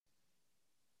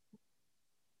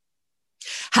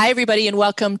Hi, everybody, and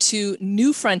welcome to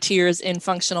New Frontiers in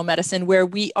Functional Medicine, where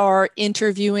we are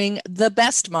interviewing the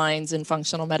best minds in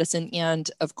functional medicine. And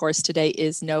of course, today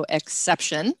is no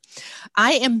exception.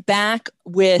 I am back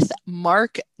with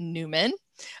Mark Newman.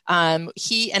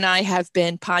 He and I have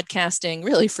been podcasting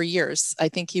really for years. I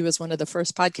think he was one of the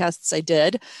first podcasts I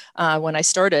did when I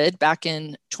started back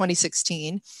in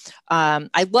 2016.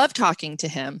 I love talking to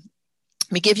him.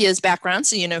 Let me give you his background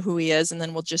so you know who he is, and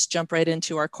then we'll just jump right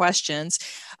into our questions.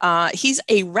 He's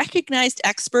a recognized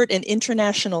expert and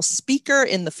international speaker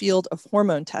in the field of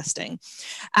hormone testing.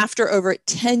 After over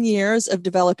 10 years of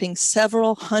developing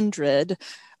several hundred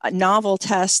novel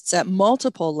tests at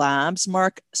multiple labs,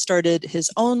 Mark started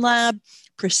his own lab,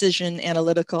 Precision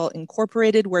Analytical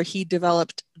Incorporated, where he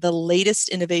developed the latest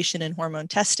innovation in hormone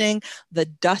testing, the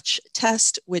Dutch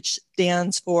test, which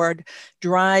stands for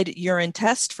Dried Urine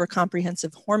Test for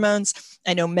Comprehensive Hormones.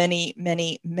 I know many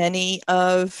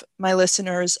of my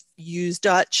listeners use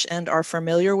Dutch and are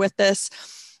familiar with this.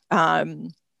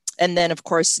 And then, of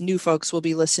course, new folks will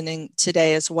be listening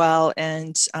today as well,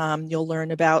 and you'll learn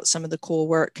about some of the cool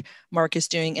work Mark is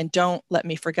doing. And don't let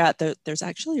me forget that there's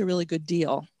actually a really good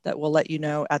deal that we'll let you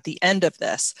know at the end of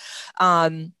this.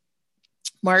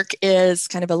 Mark is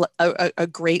kind of a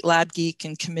great lab geek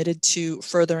and committed to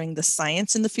furthering the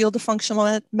science in the field of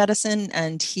functional medicine.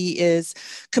 And he is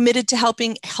committed to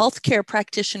helping healthcare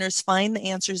practitioners find the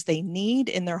answers they need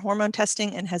in their hormone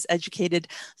testing, and has educated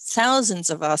thousands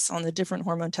of us on the different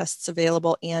hormone tests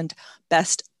available and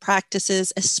best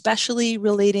practices, especially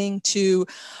relating to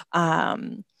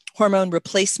hormone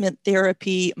replacement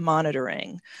therapy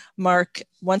monitoring. Mark,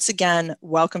 once again,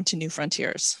 welcome to New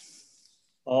Frontiers.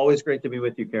 Always great to be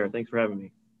with you, Karen. Thanks for having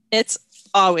me. It's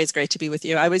always great to be with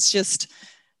you. I was just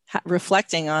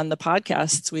reflecting on the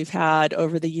podcasts we've had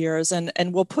over the years, and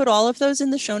we'll put all of those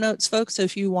in the show notes, folks. So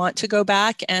if you want to go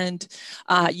back and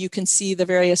you can see the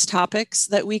various topics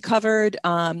that we covered,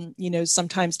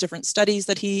 sometimes different studies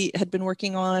that he had been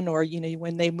working on, or,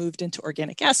 when they moved into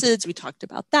organic acids, we talked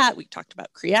about that. We talked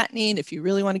about creatinine if you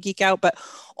really want to geek out, but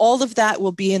all of that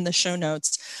will be in the show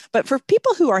notes. But for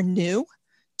people who are new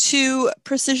to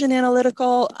Precision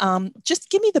Analytical,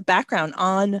 just give me the background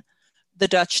on the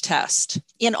Dutch test.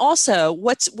 And also,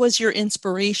 what was your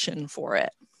inspiration for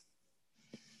it?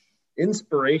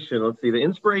 Inspiration, let's see. The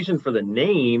inspiration for the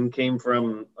name came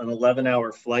from an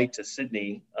 11-hour flight to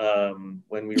Sydney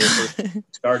when we were first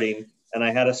starting. And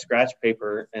I had a scratch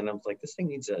paper, and I was like, this thing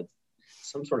needs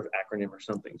some sort of acronym or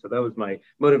something. So that was my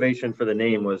motivation for the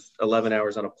name, was 11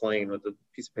 hours on a plane with a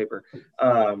piece of paper.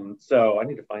 So I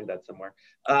need to find that somewhere.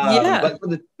 But for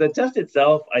the test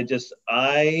itself,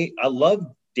 I love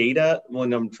data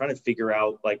when I'm trying to figure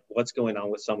out like what's going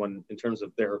on with someone in terms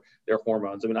of their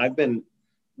hormones. I mean, I've been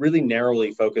really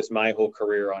narrowly focused my whole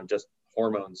career on just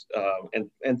hormones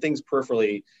and things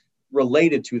peripherally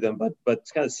related to them, but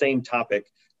it's kind of the same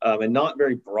topic and not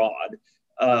very broad.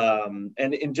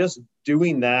 And in just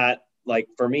doing that, like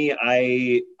for me,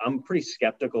 I'm a pretty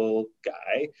skeptical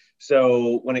guy.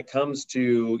 So when it comes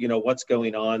to, what's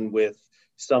going on with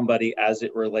somebody as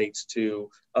it relates to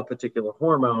a particular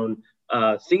hormone,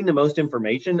 seeing the most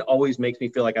information always makes me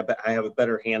feel like I have a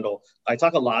better handle. I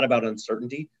talk a lot about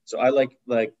uncertainty. So I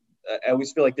I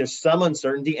always feel like there's some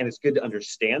uncertainty, and it's good to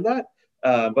understand that.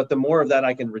 But the more of that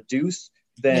I can reduce,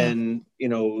 then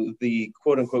the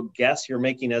quote unquote guess you're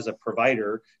making as a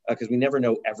provider, because we never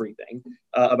know everything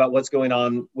about what's going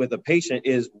on with a patient,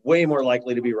 is way more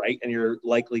likely to be right, and you're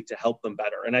likely to help them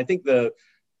better. And I think the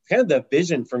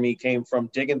vision for me came from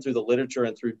digging through the literature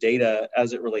and through data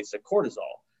as it relates to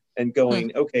cortisol, and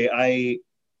going, okay,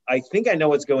 I think I know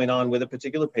what's going on with a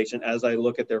particular patient as I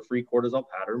look at their free cortisol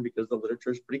pattern, because the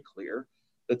literature is pretty clear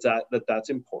that's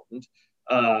important.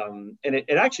 And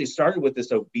it actually started with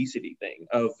this obesity thing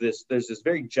of this. There's this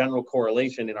very general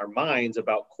correlation in our minds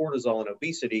about cortisol and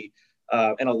obesity.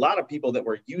 And a lot of people that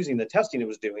were using the testing it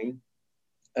was doing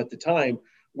at the time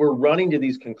were running to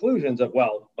these conclusions of,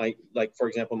 well, for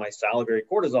example, my salivary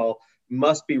cortisol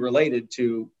must be related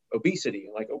to obesity.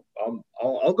 Like,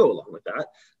 I'll go along with that.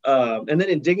 And then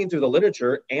in digging through the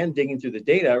literature and digging through the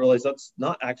data, I realized that's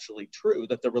not actually true,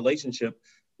 that the relationship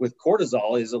with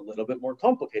cortisol is a little bit more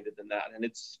complicated than that. And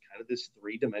it's kind of this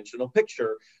three-dimensional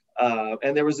picture.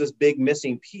 And there was this big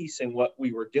missing piece in what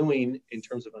we were doing in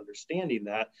terms of understanding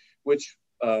that, which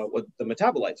with the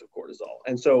metabolites of cortisol.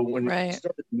 And so when we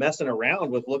started messing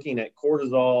around with looking at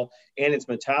cortisol and its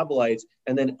metabolites,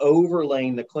 and then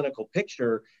overlaying the clinical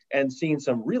picture and seeing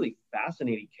some really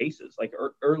fascinating cases, like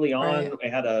early on, I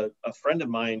had a friend of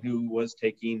mine who was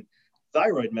taking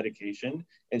thyroid medication,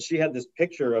 and she had this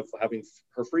picture of having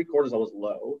her free cortisol was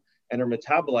low, and her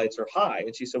metabolites are high.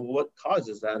 And she said, well, what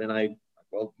causes that? And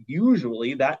well,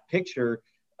 usually that picture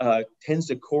tends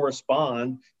to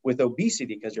correspond with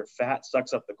obesity because your fat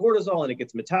sucks up the cortisol and it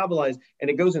gets metabolized and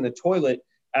it goes in the toilet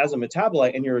as a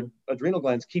metabolite, and your adrenal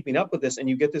glands keeping up with this, and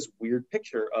you get this weird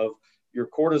picture of your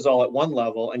cortisol at one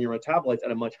level and your metabolites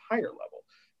at a much higher level.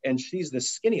 And she's this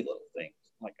skinny little thing.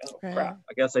 I'm like, oh crap,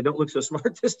 I guess I don't look so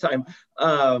smart this time.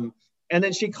 And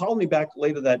then she called me back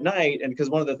later that night, and because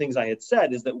one of the things I had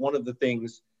said is that one of the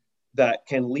things that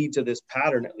can lead to this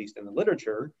pattern, at least in the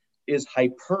literature, is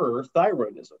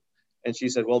hyperthyroidism. And she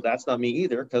said, well, that's not me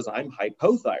either, because I'm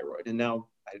hypothyroid. And now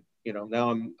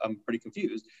I'm pretty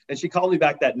confused. And she called me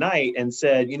back that night and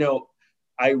said,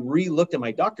 I re-looked at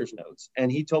my doctor's notes,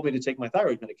 and he told me to take my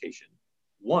thyroid medication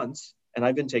once, and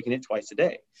I've been taking it twice a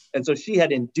day. And so she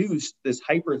had induced this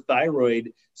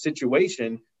hyperthyroid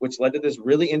situation, which led to this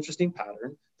really interesting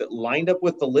pattern that lined up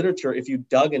with the literature. If you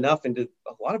dug enough into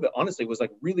a lot of it, honestly, was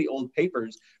like really old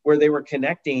papers where they were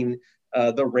connecting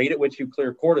the rate at which you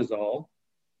clear cortisol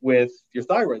with your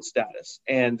thyroid status.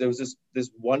 And there was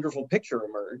this wonderful picture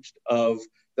emerged of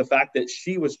the fact that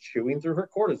she was chewing through her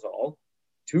cortisol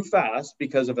too fast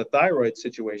because of a thyroid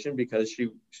situation, because she,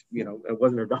 it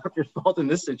wasn't her doctor's fault in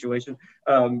this situation.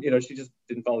 She just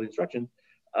didn't follow the instructions.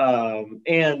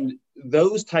 And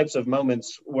those types of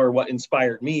moments were what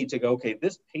inspired me to go, okay,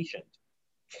 this patient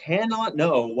cannot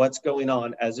know what's going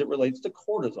on as it relates to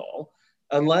cortisol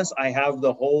unless I have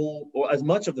the whole, or as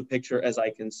much of the picture as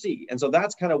I can see. And so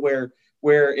that's kind of where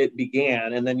it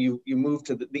began. And then you move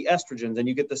to the estrogens and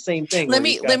you get the same thing. I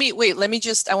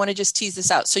want to just tease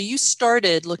this out. So you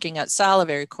started looking at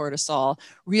salivary cortisol,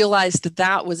 realized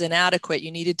that was inadequate.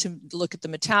 You needed to look at the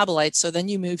metabolites. So then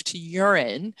you moved to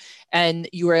urine, and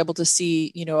you were able to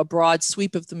see, a broad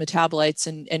sweep of the metabolites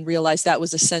and realized that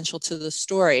was essential to the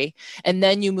story. And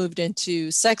then you moved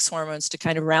into sex hormones to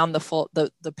kind of round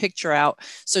the picture out.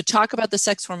 So talk about the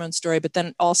sex hormone story, but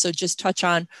then also just touch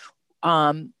on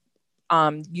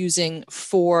using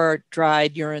 4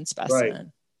 dried urine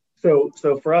specimen. Right.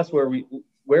 So for us, where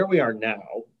we are now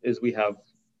is we have,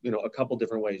 a couple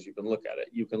different ways you can look at it.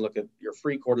 You can look at your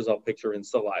free cortisol picture in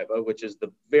saliva, which is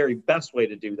the very best way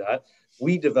to do that.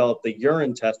 We developed the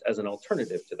urine test as an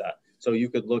alternative to that. So you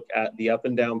could look at the up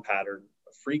and down pattern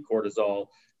of free cortisol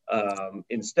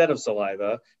instead of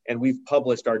saliva. And we've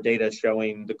published our data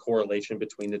showing the correlation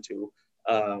between the two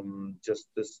just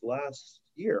this last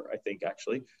year, I think,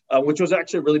 actually, which was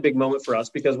actually a really big moment for us,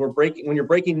 because when you're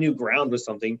breaking new ground with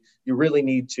something, you really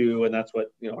need to, and that's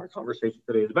what our conversation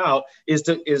today is about, is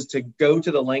to go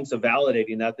to the lengths of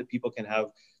validating that people can have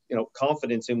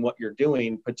confidence in what you're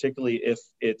doing, particularly if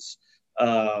it's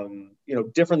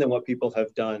different than what people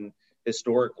have done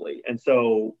historically. And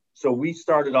so we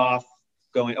started off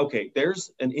going, okay, there's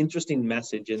an interesting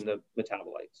message in the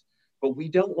metabolites, but we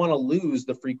don't want to lose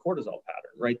the free cortisol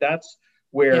pattern, right? That's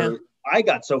where I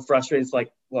got so frustrated. It's like,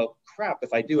 well, crap,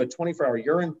 if I do a 24-hour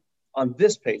urine on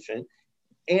this patient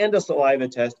and a saliva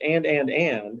test and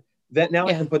that now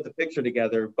I can put the picture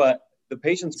together, but the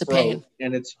patient's broke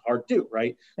and it's hard to do,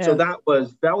 right? Yeah. So that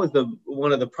was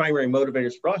one of the primary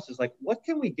motivators for us, is like, what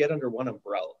can we get under one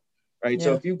umbrella, right? Yeah.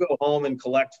 So if you go home and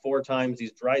collect 4 times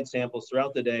these dried samples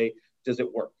throughout the day, does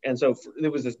it work? And so there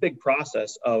was this big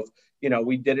process of,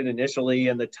 we did it initially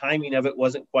and the timing of it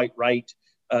wasn't quite right.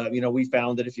 We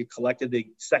found that if you collected the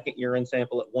second urine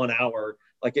sample at 1 hour,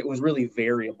 like it was really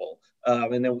variable.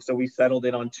 And then so we settled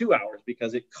it on 2 hours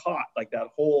because it caught like that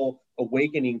whole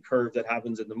awakening curve that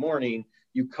happens in the morning.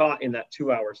 You caught in that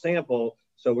 2-hour sample.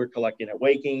 So we're collecting at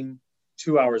waking,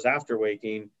 2 hours after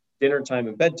waking, dinner time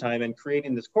and bedtime, and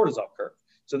creating this cortisol curve.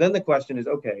 So then the question is,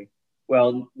 okay,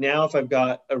 well, now if I've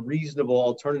got a reasonable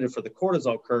alternative for the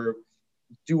cortisol curve,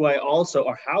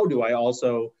 how do I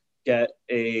also get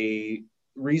a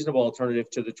reasonable alternative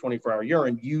to the 24-hour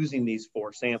urine using these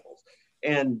 4 samples?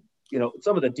 And,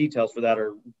 some of the details for that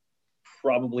are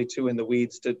probably too in the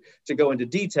weeds to go into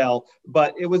detail,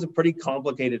 but it was a pretty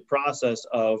complicated process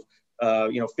of,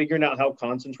 figuring out how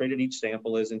concentrated each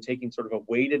sample is and taking sort of a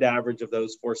weighted average of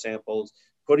those 4 samples,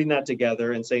 putting that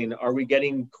together and saying, are we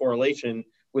getting correlation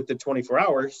with the 24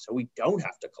 hours so we don't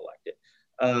have to collect it?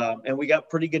 And we got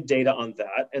pretty good data on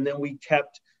that. And then we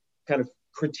kept kind of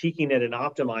critiquing it and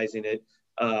optimizing it.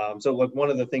 So like one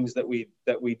of the things that we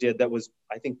did that was,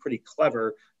 I think, pretty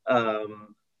clever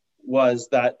was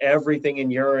that everything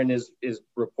in urine is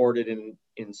reported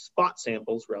in spot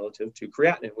samples relative to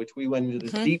creatinine, which we went into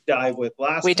this deep dive with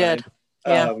last time. We did.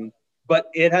 Yeah. But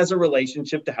it has a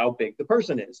relationship to how big the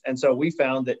person is. And so we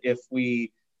found that if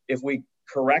we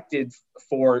corrected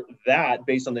for that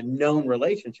based on the known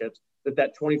relationships,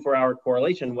 that 24-hour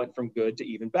correlation went from good to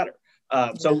even better.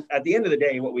 So at the end of the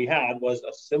day, what we had was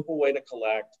a simple way to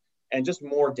collect and just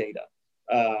more data,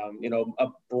 a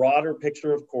broader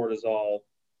picture of cortisol,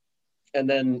 and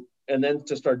then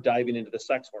to start diving into the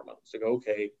sex hormones to go,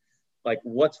 okay, like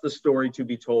what's the story to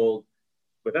be told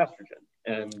with estrogen?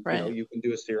 And you can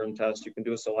do a serum test, you can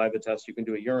do a saliva test, you can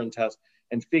do a urine test,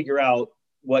 and figure out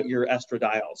what your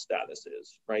estradiol status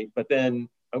is, right? But then,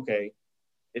 okay,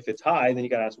 if it's high, then you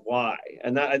got to ask why.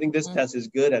 And I think this test is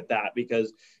good at that,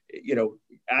 because,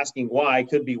 asking why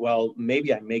could be, well,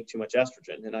 maybe I make too much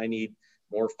estrogen and I need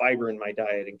more fiber in my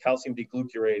diet and calcium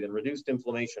deglucarate and reduced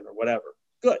inflammation or whatever.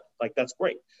 Good. Like, that's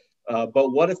great.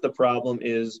 But what if the problem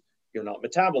is you're not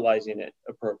metabolizing it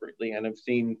appropriately? And I've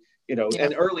seen,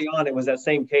 and early on, it was that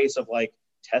same case of like,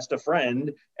 test a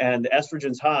friend and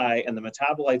estrogen's high and the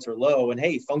metabolites are low. And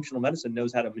hey, functional medicine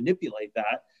knows how to manipulate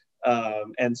that.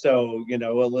 And so, a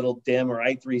little DIM or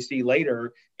I3C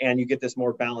later, and you get this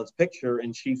more balanced picture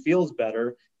and she feels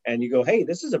better. And you go, hey,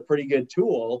 this is a pretty good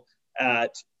tool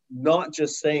at not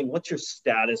just saying what's your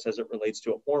status as it relates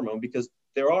to a hormone, because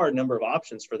there are a number of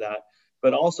options for that,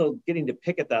 but also getting to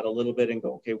pick at that a little bit and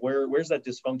go, okay, where's that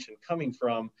dysfunction coming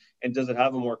from? And does it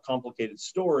have a more complicated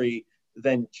story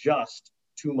than just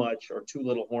too much or too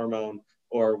little hormone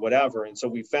or whatever? And so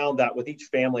we found that with each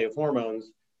family of hormones,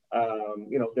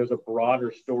 there's a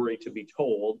broader story to be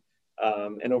told.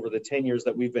 And over the 10 years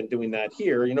that we've been doing that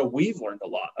here, we've learned a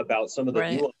lot about some of the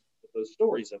nuances of those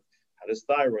stories of how does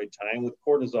thyroid tie in with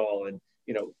cortisol, and,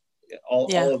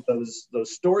 all of those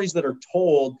stories that are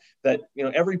told that,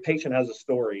 every patient has a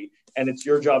story, and it's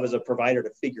your job as a provider to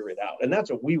figure it out. And that's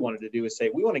what we wanted to do, is say,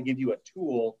 we want to give you a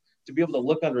tool to be able to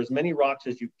look under as many rocks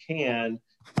as you can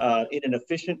in an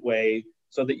efficient way,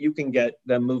 so that you can get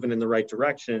them moving in the right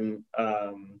direction.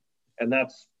 And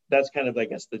that's kind of, I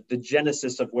guess, the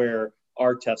genesis of where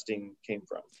our testing came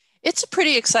from. It's a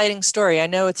pretty exciting story. I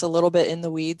know it's a little bit in the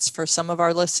weeds for some of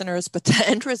our listeners, but the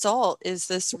end result is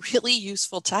this really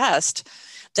useful test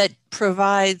that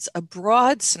provides a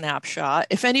broad snapshot.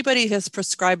 If anybody has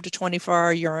prescribed a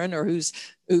 24-hour urine, or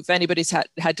if anybody's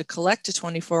had to collect a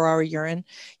 24-hour urine,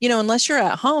 unless you're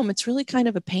at home, it's really kind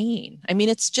of a pain. I mean,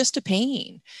 it's just a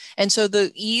pain. And so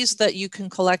the ease that you can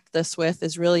collect this with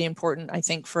is really important, I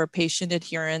think, for patient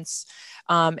adherence.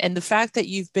 And the fact that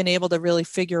you've been able to really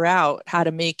figure out how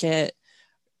to make it,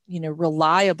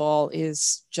 reliable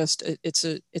is just, it's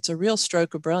a real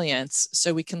stroke of brilliance.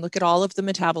 So we can look at all of the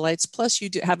metabolites, plus you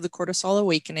do have the cortisol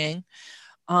awakening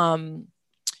in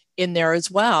there as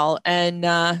well. And,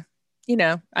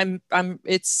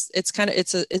 it's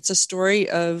a story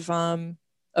of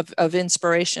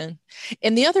inspiration.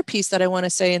 And the other piece that I want to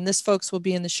say, and this folks will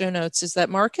be in the show notes, is that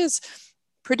Mark is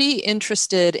pretty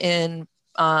interested in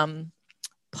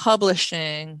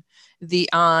publishing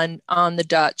on the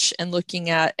Dutch, and looking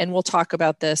at, and we'll talk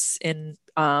about this in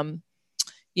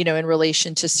in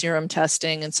relation to serum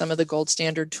testing and some of the gold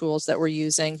standard tools that we're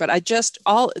using. But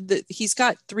he's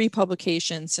got 3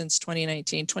 publications since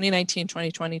 2019,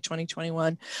 2020,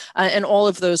 2021, and all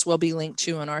of those will be linked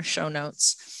to in our show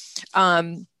notes.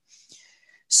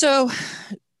 So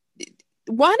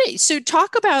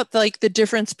talk about like the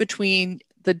difference between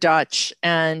the Dutch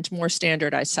and more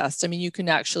standardized tests. I mean, you can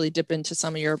actually dip into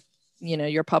some of your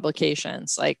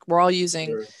publications. Like, we're all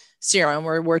using serum.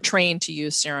 We're trained to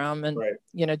use serum, and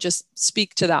just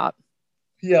speak to that.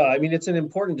 Yeah, I mean, it's an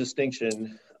important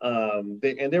distinction, and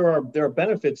there are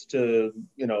benefits to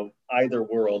either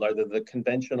world, either the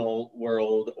conventional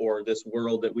world or this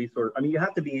world that we you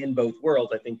have to be in both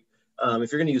worlds. I think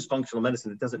if you're going to use functional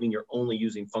medicine, it doesn't mean you're only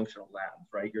using functional labs,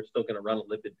 right? You're still going to run a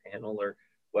lipid panel or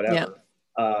whatever. Yeah.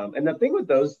 And the thing with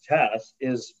those tests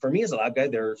is, for me as a lab guy,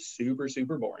 they're super,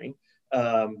 super boring.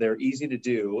 They're easy to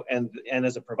do. And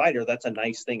as a provider, that's a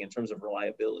nice thing in terms of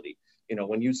reliability.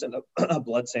 When you send a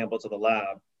blood sample to the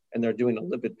lab and they're doing a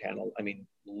lipid panel, I mean,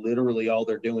 literally all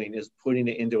they're doing is putting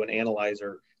it into an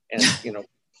analyzer and,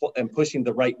 and pushing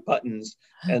the right buttons.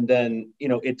 And then,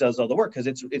 it does all the work, because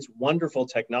it's wonderful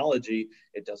technology.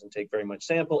 It doesn't take very much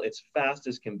sample. It's fast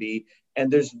as can be.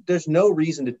 And there's no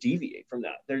reason to deviate from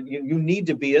that. You need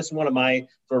to be, that's one of my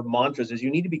sort of mantras, is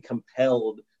you need to be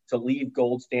compelled to leave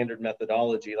gold standard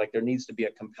methodology. Like, there needs to be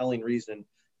a compelling reason,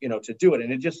 to do it.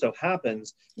 And it just so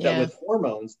happens that with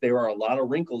hormones, there are a lot of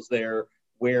wrinkles there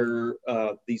where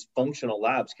these functional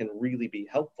labs can really be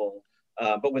helpful.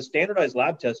 But with standardized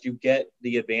lab tests, you get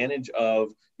the advantage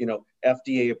of,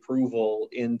 FDA approval,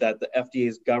 in that the FDA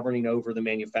is governing over the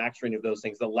manufacturing of those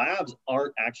things. The labs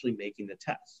aren't actually making the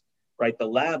tests, right? The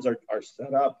labs are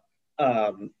set up,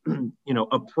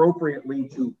 appropriately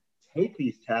to take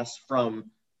these tests from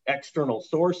external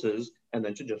sources and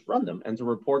then to just run them and to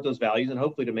report those values and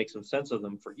hopefully to make some sense of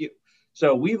them for you.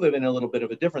 So we live in a little bit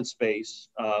of a different space.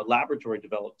 Laboratory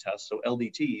developed tests, so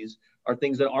LDTs, are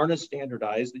things that aren't as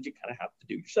standardized, that you kind of have to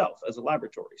do yourself as a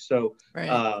laboratory. So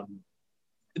Right.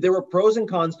 There were pros and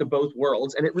cons to both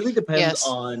worlds, and it really depends Yes.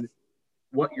 on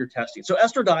what you're testing. So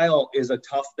estradiol is a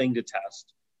tough thing to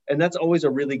test, and that's always a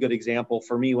really good example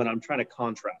for me when I'm trying to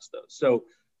contrast those. So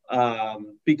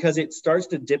because it starts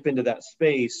to dip into that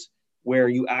space where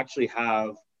you actually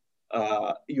have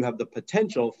you have the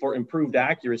potential for improved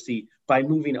accuracy by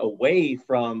moving away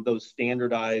from those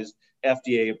standardized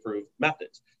FDA approved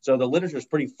methods. So the literature is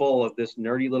pretty full of this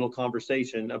nerdy little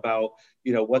conversation about,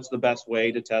 what's the best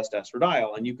way to test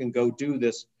estradiol. And you can go do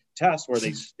this test where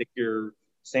they stick your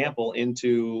sample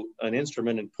into an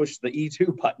instrument and push the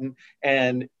E2 button,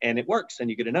 and it works, and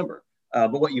you get a number.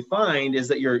 But what you find is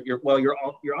that your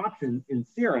option in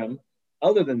serum,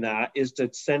 other than that, is to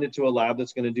send it to a lab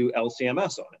that's going to do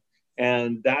LCMS on it.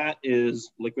 And that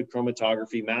is liquid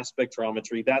chromatography, mass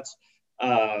spectrometry. That's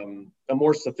a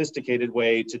more sophisticated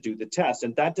way to do the test.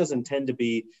 And that doesn't tend to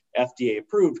be FDA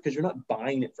approved because you're not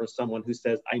buying it from someone who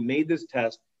says, I made this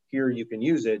test, here you can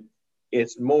use it.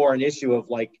 It's more an issue of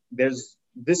like, this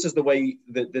is the way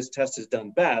that this test is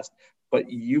done best, but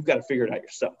you've got to figure it out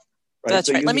yourself. Right?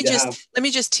 That's right. Let me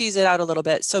just tease it out a little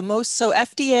bit. So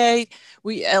FDA,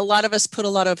 a lot of us put a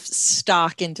lot of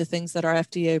stock into things that are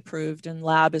FDA approved, and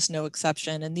lab is no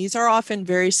exception. And these are often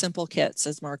very simple kits,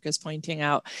 as Mark is pointing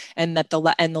out, and that the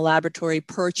laboratory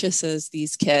purchases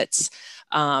these kits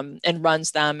and runs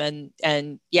them,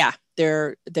 and yeah,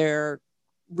 they're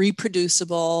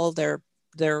reproducible.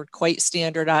 They're quite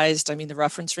standardized. I mean, the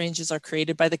reference ranges are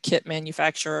created by the kit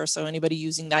manufacturer. So anybody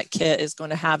using that kit is going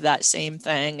to have that same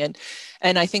thing.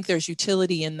 And I think there's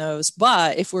utility in those.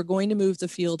 But if we're going to move the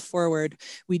field forward,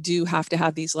 we do have to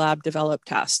have these lab developed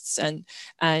tests. And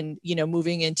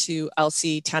moving into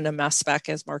LC tandem mass spec,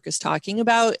 as Mark is talking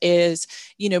about, is,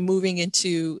 moving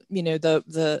into,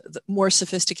 the more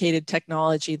sophisticated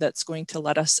technology that's going to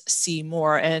let us see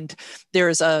more. And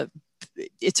it's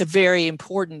a very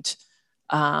important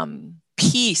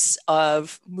piece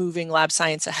of moving lab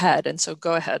science ahead. And so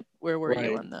go ahead. Where were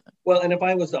you on that? Well, and if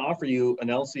I was to offer you an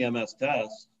LCMS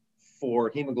test for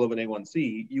hemoglobin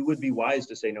A1C, you would be wise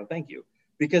to say no, thank you,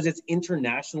 because it's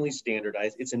internationally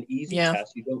standardized. It's an easy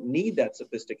test. You don't need that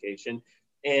sophistication,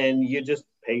 and you just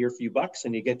pay your few bucks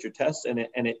and you get your test, and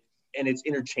it's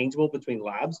interchangeable between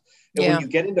labs. And when you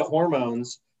get into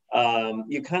hormones,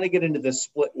 you kind of get into this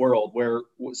split world where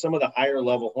some of the higher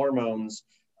level hormones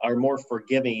are more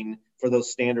forgiving for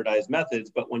those standardized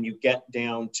methods. But when you get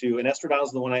down to, and estradiol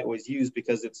is the one I always use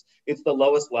because it's the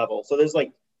lowest level. So there's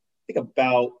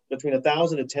about between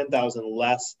 1,000 to 10,000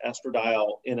 less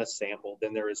estradiol in a sample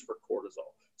than there is for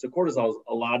cortisol. So cortisol is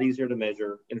a lot easier to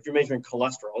measure. And if you're measuring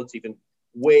cholesterol, it's even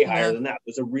way higher than that.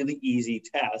 It's a really easy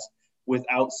test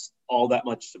without all that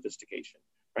much sophistication,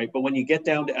 right? But when you get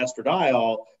down to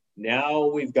estradiol, now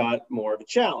we've got more of a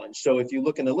challenge. So if you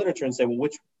look in the literature and say, well,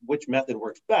 which method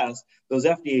works best, those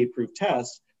FDA approved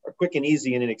tests are quick and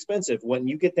easy and inexpensive. When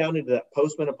you get down into that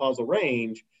postmenopausal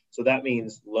range, so that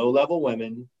means low level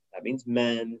women, that means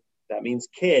men, that means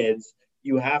kids,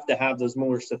 you have to have those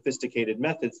more sophisticated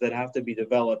methods that have to be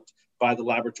developed by the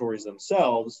laboratories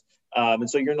themselves. And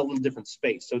so you're in a little different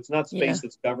space. So it's not space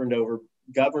that's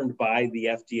governed by the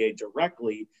FDA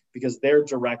directly, because they're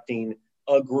directing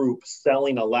a group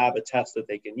selling a lab a test that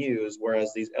they can use,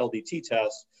 whereas these LDT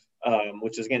tests,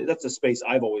 which is, again, that's a space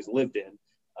I've always lived in,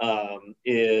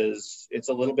 it's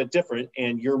a little bit different,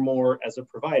 and you're more, as a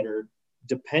provider,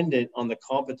 dependent on the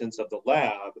competence of the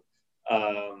lab.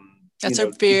 That's a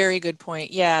very good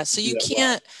point. Yeah, so you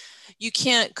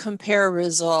can't compare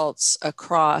results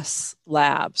across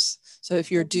labs. So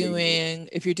if you're doing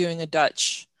a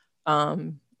Dutch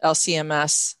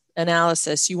LCMS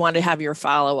analysis, you want to have your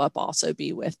follow-up also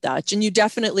be with Dutch. And you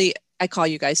definitely, I call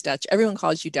you guys Dutch. Everyone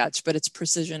calls you Dutch, but it's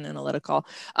precision analytical.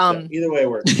 Either way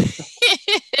works.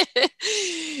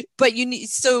 But you need,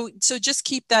 so just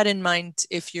keep that in mind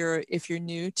if you're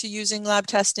new to using lab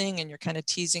testing and you're kind of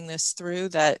teasing this through,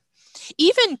 that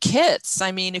even kits,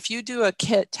 I mean, if you do a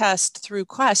kit test through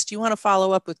Quest, you want to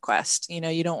follow up with Quest.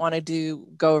 You don't want to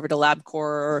go over to LabCorp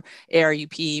or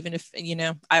ARUP, even if,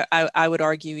 I would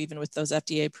argue, even with those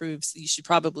FDA approves, you should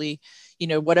probably,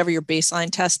 whatever your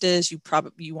baseline test is,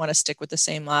 you want to stick with the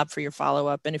same lab for your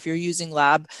follow-up. And if you're using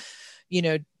lab,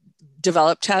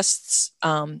 developed tests,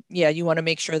 you want to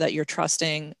make sure that you're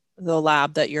trusting the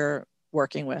lab that you're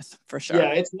working with for sure. Yeah,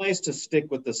 it's nice to stick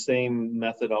with the same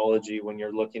methodology when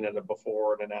you're looking at a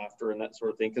before and an after and that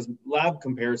sort of thing, because lab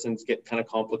comparisons get kind of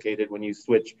complicated when you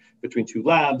switch between two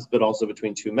labs, but also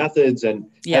between two methods, and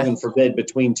heaven forbid,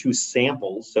 between two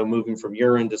samples. So moving from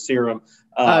urine to serum.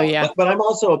 But I'm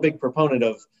also a big proponent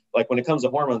of, like, when it comes to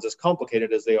hormones, as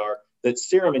complicated as they are, that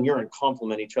serum and urine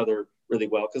complement each other really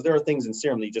well, because there are things in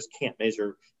serum that you just can't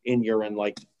measure in urine,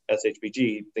 like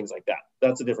SHBG, things like that.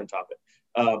 That's a different topic.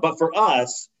 But for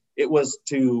us, it was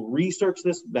to research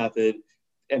this method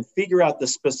and figure out the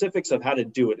specifics of how to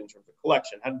do it in terms of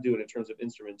collection, how to do it in terms of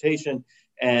instrumentation,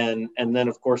 and then,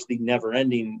 of course, the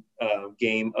never-ending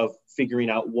game of figuring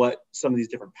out what some of these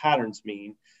different patterns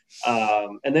mean.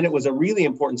 And then it was a really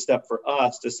important step for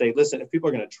us to say, listen, if people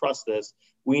are going to trust this,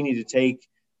 we need to take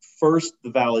first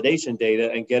the validation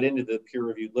data and get into the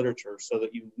peer-reviewed literature so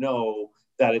that you know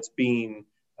that it's being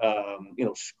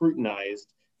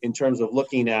scrutinized in terms of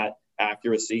looking at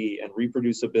accuracy and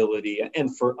reproducibility.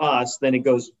 And for us, then it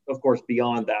goes, of course,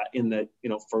 beyond that, in that,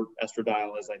 for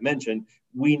estradiol, as I mentioned,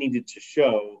 we needed to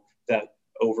show that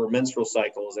over menstrual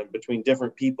cycles and between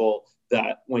different people,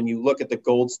 that when you look at the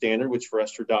gold standard, which for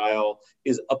estradiol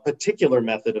is a particular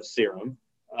method of serum,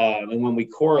 and when we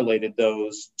correlated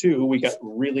those two, we got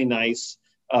really nice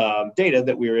data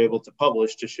that we were able to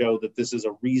publish to show that this is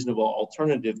a reasonable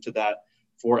alternative to that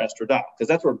for estradiol, because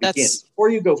that's where it begins. Before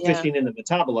you go fishing in the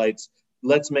metabolites,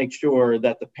 let's make sure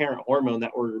that the parent hormone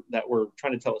that we're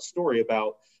trying to tell a story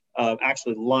about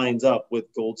actually lines up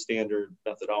with gold standard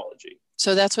methodology.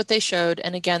 So that's what they showed.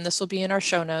 And again, this will be in our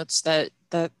show notes that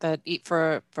eat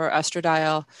for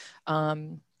estradiol.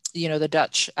 The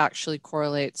Dutch actually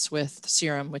correlates with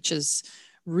serum, which is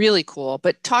really cool.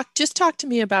 But talk to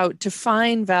me about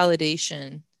define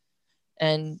validation,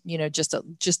 and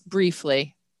just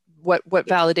briefly what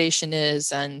validation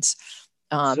is, and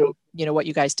what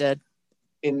you guys did.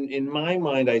 In my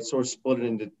mind, I sort of split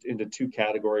it into two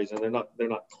categories, and they're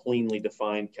not cleanly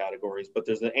defined categories, but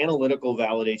there's the analytical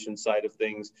validation side of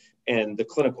things and the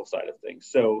clinical side of things.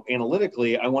 So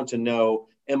analytically, I want to know,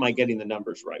 am I getting the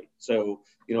numbers right? So,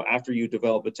 after you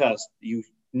develop a test, you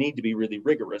need to be really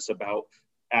rigorous about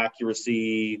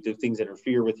accuracy. Do things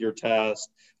interfere with your test?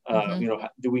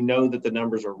 Do we know that the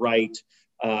numbers are right?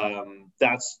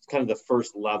 That's kind of the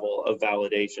first level of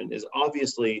validation. Is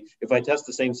obviously, if I test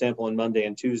the same sample on Monday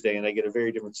and Tuesday and I get a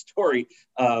very different story,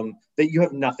 that you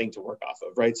have nothing to work off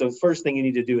of, right? So the first thing you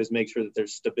need to do is make sure that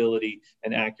there's stability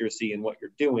and accuracy in what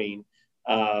you're doing.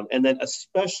 And then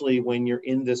especially when you're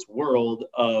in this world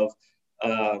of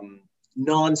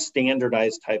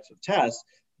non-standardized types of tests,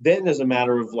 then there's a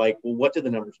matter of like, well, what do the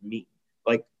numbers mean?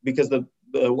 Like, because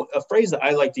a phrase that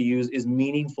I like to use is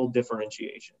meaningful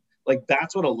differentiation. Like,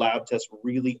 that's what a lab test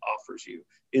really offers you,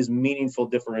 is meaningful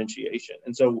differentiation.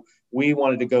 And so we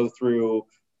wanted to go through,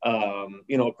 a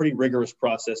pretty rigorous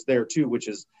process there too, which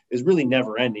is really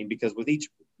never ending, because with each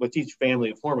family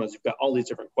of hormones, you've got all these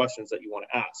different questions that you want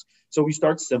to ask. So we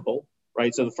start simple,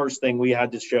 right? So the first thing we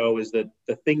had to show is that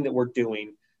the thing that we're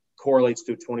doing correlates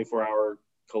to a 24-hour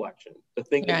collection. The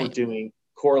thing that we're doing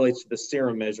correlates to the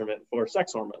serum measurement for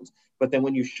sex hormones. But then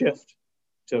when you shift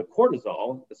to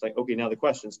cortisol, it's like, okay, now the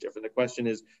question's different. The question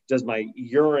is, does my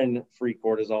urine-free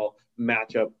cortisol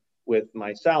match up with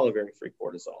my salivary-free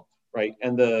cortisol, right?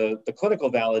 And the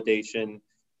clinical validation,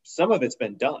 some of it's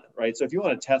been done, right? So if you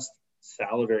want to test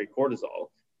salivary cortisol,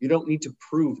 you don't need to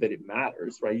prove that it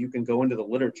matters, right? You can go into the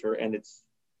literature, and it's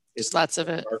lots of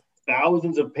it. There are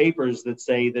thousands of papers that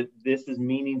say that this is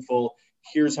meaningful.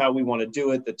 Here's how we want to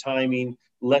do it, the timing.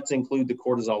 Let's include the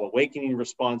cortisol awakening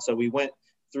response. So we went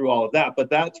through all of that, but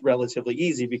that's relatively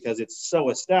easy because it's so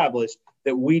established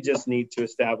that we just need to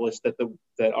establish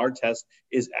that our test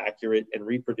is accurate and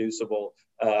reproducible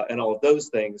and all of those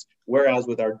things. Whereas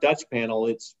with our Dutch panel,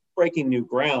 it's breaking new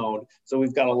ground. So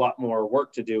we've got a lot more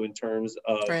work to do in terms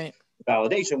of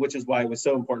validation, which is why it was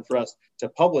so important for us to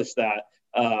publish that,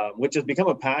 which has become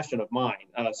a passion of mine.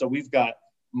 So we've got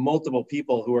multiple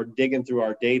people who are digging through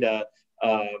our data,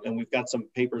 and we've got some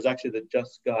papers actually that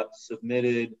just got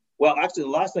submitted. Well, actually, the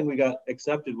last thing we got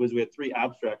accepted was we had 3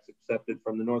 abstracts accepted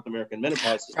from the North American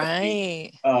Menopause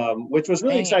Society, which was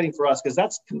really exciting for us because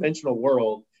that's conventional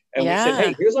world. And we said,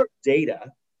 hey, here's our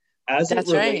data as it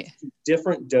relates to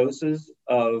different doses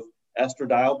of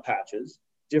estradiol patches,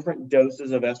 different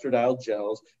doses of estradiol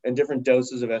gels, and different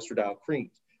doses of estradiol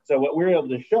creams. So what we're able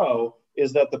to show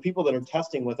is that the people that are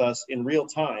testing with us in real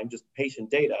time, just patient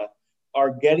data,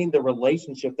 are getting the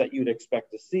relationship that you'd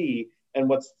expect to see. And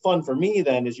what's fun for me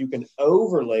then is you can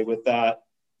overlay with that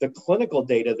the clinical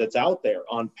data that's out there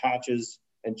on patches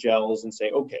and gels and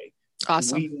say, okay,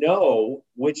 Awesome. We know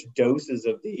which doses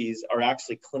of these are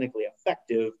actually clinically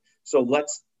effective.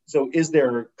 So is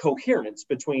there coherence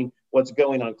between what's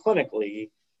going on clinically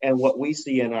and what we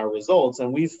see in our results?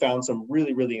 And we've found some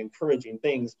really, really encouraging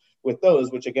things with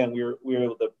those, which again, we were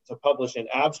able to publish in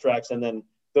abstracts, and then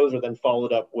those are then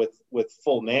followed up with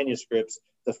full manuscripts,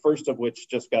 the first of which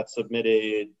just got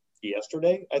submitted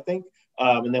yesterday, I think.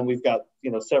 And then we've got,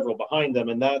 several behind them.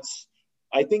 And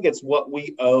I think it's what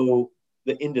we owe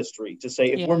the industry to say,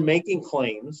 if we're making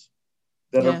claims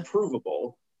that are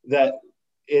provable, that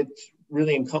it's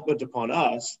really incumbent upon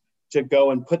us to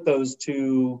go and put those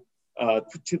to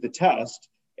the test.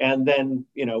 And then,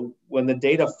 when the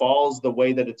data falls the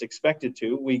way that it's expected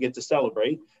to, we get to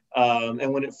celebrate.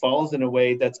 And when it falls in a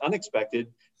way that's unexpected,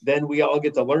 then we all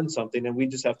get to learn something, and we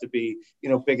just have to be,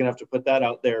 big enough to put that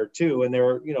out there too. And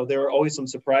there are always some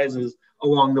surprises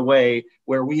along the way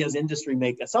where we as industry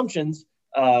make assumptions.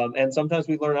 And sometimes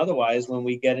we learn otherwise when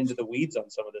we get into the weeds on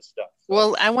some of this stuff.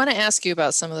 Well, I want to ask you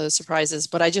about some of those surprises,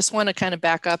 but I just want to kind of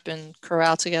back up and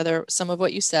corral together some of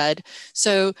what you said.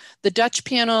 So the Dutch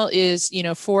panel is,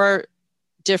 4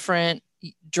 different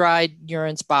dried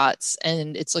urine spots,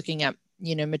 and it's looking at,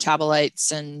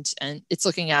 metabolites and it's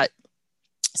looking at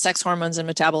sex hormones and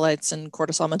metabolites and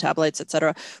cortisol metabolites, et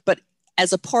cetera. But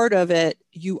as a part of it,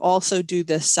 you also do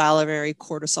the salivary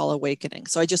cortisol awakening.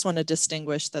 So I just want to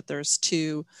distinguish that there's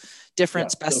 2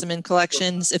 different specimen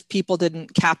collections if people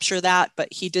didn't capture that, but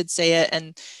he did say it.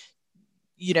 And,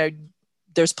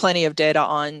 there's plenty of data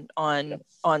on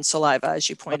saliva, as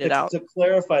you pointed out. To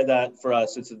clarify that for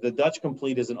us, it's the Dutch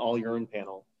Complete is an all urine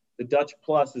panel. The Dutch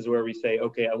Plus is where we say,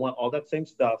 okay, I want all that same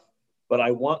stuff, but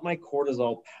I want my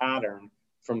cortisol pattern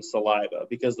from saliva,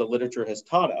 because the literature has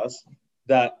taught us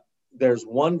that there's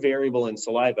one variable in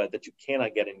saliva that you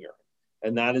cannot get in urine.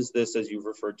 And that is this, as you've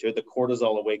referred to, the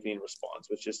cortisol awakening response,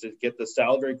 which is to get the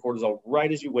salivary cortisol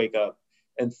right as you wake up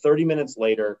and 30 minutes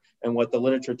later. And what the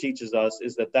literature teaches us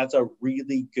is that that's a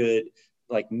really good,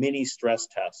 mini stress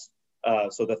test.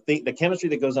 So the chemistry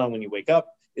that goes on when you wake up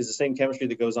is the same chemistry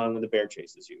that goes on when the bear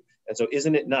chases you. And so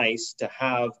isn't it nice to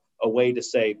have a way to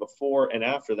say before and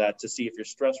after that to see if your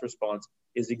stress response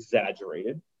is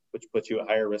exaggerated, which puts you at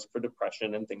higher risk for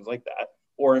depression and things like that.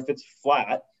 Or if it's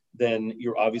flat, then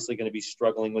you're obviously going to be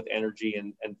struggling with energy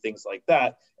and things like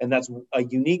that. And that's a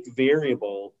unique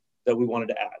variable that we wanted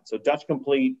to add. So Dutch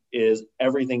Complete is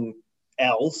everything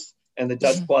else, and the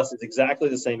Dutch Plus is exactly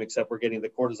the same, except we're getting the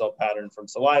cortisol pattern from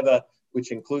saliva,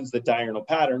 which includes the diurnal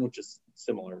pattern, which is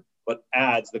similar, but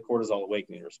adds the cortisol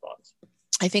awakening response.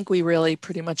 I think we really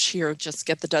pretty much here just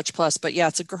get the Dutch Plus, but yeah,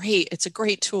 it's a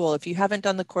great tool. If you haven't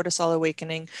done the cortisol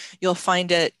awakening, you'll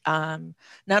find it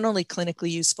not only clinically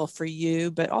useful for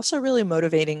you, but also really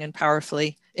motivating and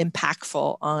powerfully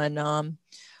impactful on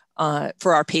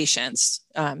for our patients.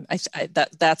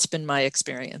 That's been my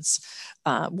experience.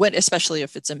 Especially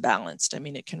if it's imbalanced. I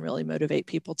mean, it can really motivate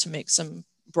people to make some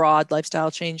broad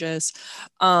lifestyle changes.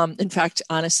 In fact,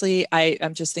 honestly,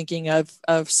 I'm just thinking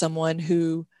of someone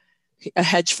who, a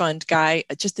hedge fund guy,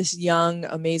 just this young,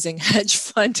 amazing hedge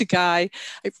fund guy.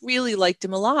 I really liked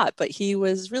him a lot, but he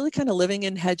was really kind of living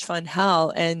in hedge fund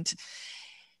hell. And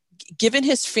given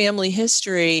his family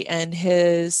history and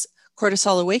his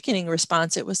cortisol awakening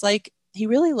response, it was like he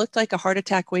really looked like a heart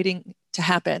attack waiting to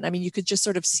happen. I mean, you could just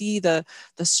sort of see the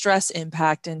stress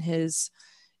impact in his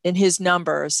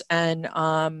numbers.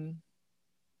 And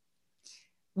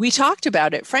we talked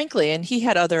about it, frankly, and he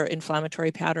had other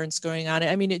inflammatory patterns going on.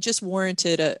 I mean, it just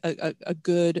warranted a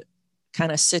good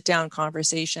kind of sit down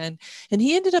conversation. And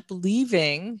he ended up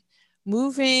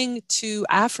moving to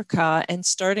Africa and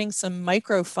starting some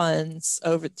micro funds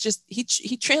over.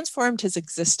 He transformed his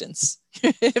existence.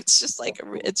 It's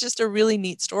just a really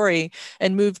neat story,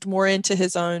 and moved more into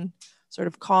his own sort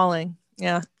of calling.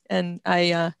 Yeah. And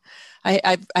I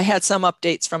had some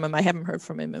updates from him. I haven't heard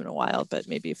from him in a while, but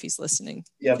maybe if he's listening,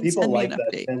 people like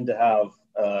that tend to have,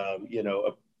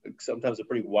 sometimes a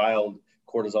pretty wild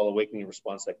cortisol awakening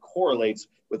response that correlates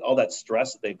with all that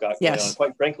stress that they've got going on.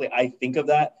 Quite frankly, I think of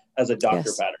that as a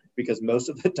doctor pattern, because most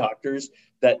of the doctors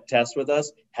that test with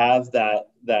us have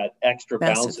that extra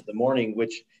bounce in the morning,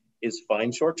 which is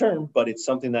fine short term, but it's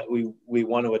something that we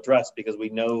want to address, because we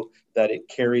know that it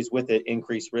carries with it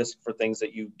increased risk for things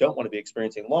that you don't want to be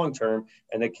experiencing long term,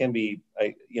 and it can be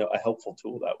a helpful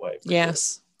tool that way.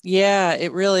 Yes. Sure. Yeah,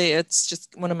 it's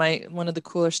just one of the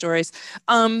cooler stories.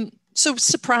 So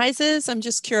surprises, I'm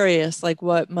just curious, like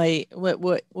what may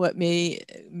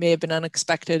have been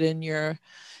unexpected in your,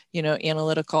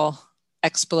 analytical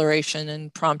exploration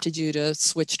and prompted you to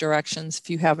switch directions, if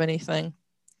you have anything.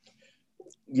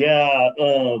 Yeah.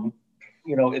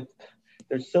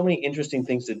 there's so many interesting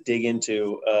things to dig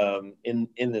into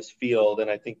in this field.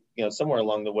 And I think, somewhere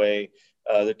along the way,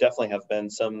 there definitely have been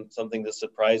something that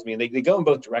surprised me. And they go in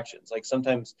both directions. Like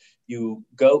sometimes you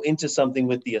go into something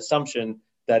with the assumption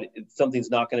that something's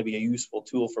not going to be a useful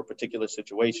tool for a particular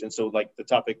situation. So like the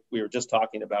topic we were just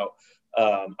talking about,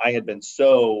 it's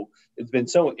been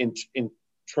so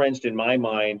entrenched in my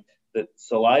mind that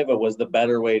saliva was the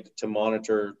better way to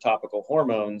monitor topical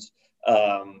hormones.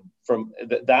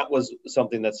 That was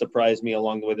something that surprised me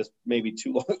along the way. This may be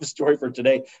too long of a story for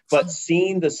today, but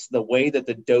seeing the way that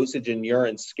the dosage in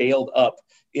urine scaled up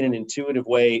in an intuitive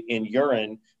way in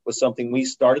urine was something we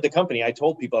started the company. I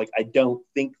told people, like, I don't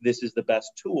think this is the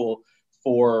best tool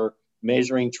for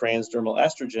measuring transdermal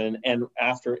estrogen. And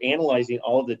after analyzing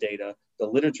all of the data, the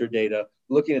literature data,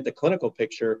 looking at the clinical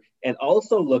picture, and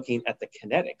also looking at the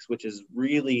kinetics, which is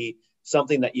really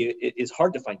something that it is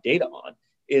hard to find data on,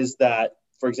 is that,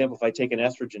 for example, if I take an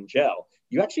estrogen gel,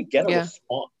 you actually get a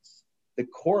response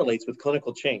that correlates with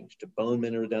clinical change to bone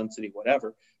mineral density,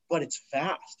 whatever, but it's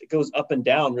fast. It goes up and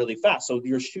down really fast. So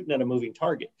you're shooting at a moving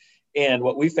target. And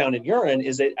what we found in urine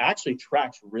is it actually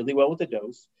tracks really well with the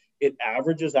dose. It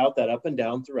averages out that up and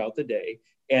down throughout the day.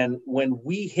 And when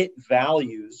we hit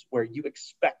values where you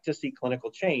expect to see clinical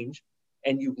change,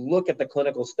 and you look at the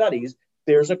clinical studies,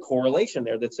 there's a correlation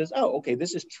there that says, oh, okay,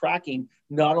 this is tracking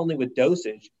not only with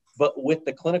dosage, but with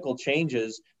the clinical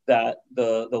changes that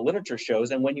the literature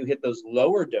shows. And when you hit those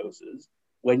lower doses,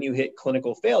 when you hit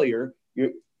clinical failure,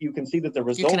 you can see that the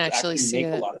results actually make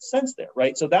a lot of sense there,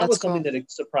 right? So that was something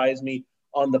that surprised me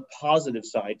on the positive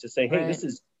side, to say, hey,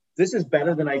 this is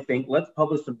better than I think. Let's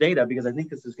publish some data, because I think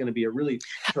this is going to be a really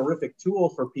terrific tool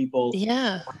for people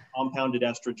on compounded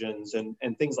estrogens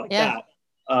and things like that.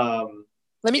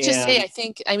 Let me just say, I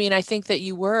think that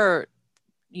you were,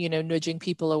 nudging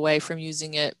people away from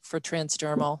using it for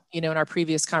transdermal, in our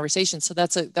previous conversation. So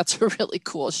that's a really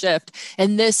cool shift.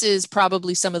 And this is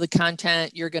probably some of the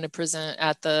content you're going to present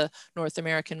at the North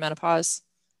American Menopause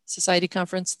Society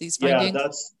conference, these findings? Yeah,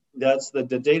 that's the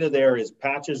data there is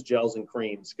patches, gels, and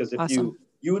creams. Because if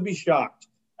you would be shocked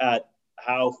at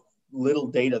how little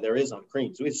data there is on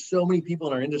creams. We have so many people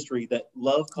in our industry that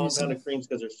love compounded creams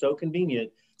because they're so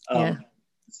convenient.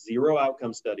 0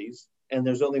 outcome studies, and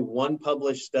there's only one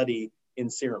published study in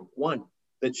serum, one,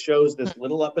 that shows this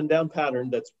little up and down pattern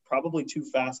that's probably too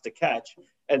fast to catch.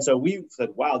 And so we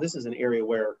said, wow, this is an area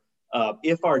where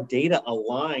if our data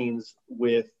aligns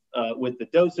with the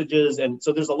dosages, and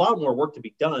so there's a lot more work to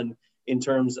be done in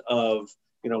terms of,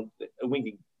 we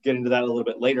can get into that a little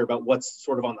bit later about what's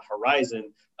sort of on the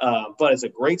horizon, but it's a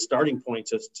great starting point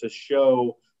to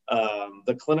show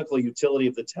the clinical utility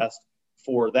of the test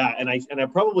for that. And I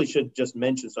probably should just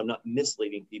mention, so I'm not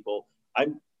misleading people,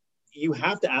 you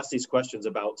have to ask these questions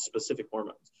about specific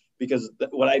hormones, because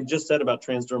what I just said about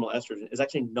transdermal estrogen is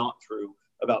actually not true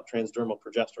about transdermal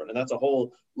progesterone. And that's a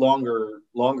whole longer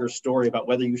story about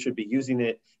whether you should be using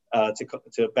it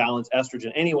to balance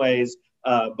estrogen anyways.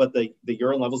 But the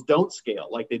urine levels don't scale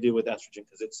like they do with estrogen,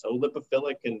 because it's so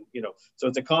lipophilic, and so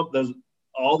it's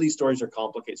all these stories are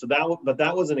complicated. So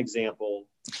that was an example.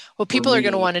 Well, people are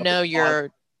going to want to know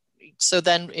so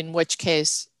then in which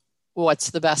case, what's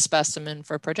the best specimen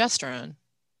for progesterone?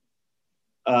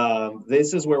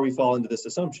 This is where we fall into this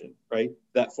assumption, right?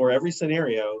 That for every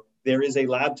scenario, there is a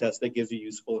lab test that gives you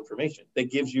useful information,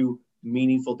 that gives you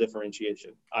meaningful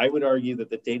differentiation. I would argue that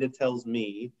the data tells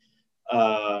me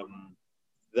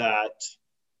that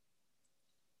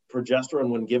progesterone,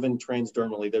 when given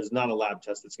transdermally, there's not a lab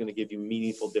test that's going to give you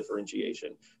meaningful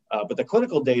differentiation. But the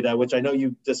clinical data, which I know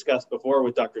you discussed before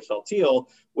with Dr. Saltiel,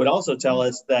 would also tell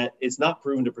us that it's not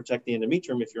proven to protect the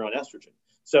endometrium if you're on estrogen.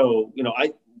 So,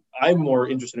 I'm more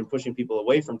interested in pushing people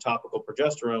away from topical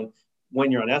progesterone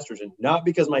when you're on estrogen, not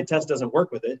because my test doesn't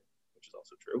work with it, which is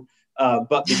also true,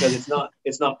 but because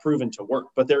it's not proven to work.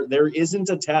 But there isn't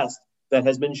a test that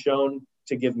has been shown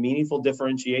to give meaningful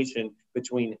differentiation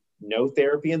between no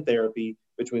therapy and therapy,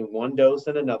 between one dose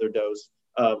and another dose.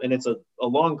 And it's a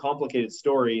long, complicated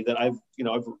story that I've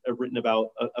written about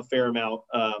a fair amount.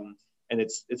 And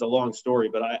it's a long story,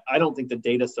 but I don't think the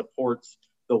data supports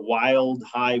the wild,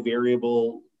 high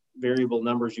variable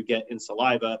numbers you get in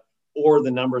saliva, or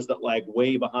the numbers that lag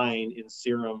way behind in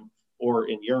serum or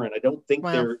in urine. I don't think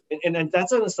and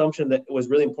that's an assumption that was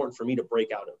really important for me to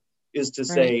break out of, is to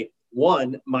say,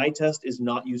 one, my test is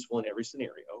not useful in every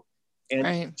scenario.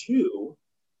 And two,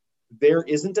 there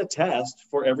isn't a test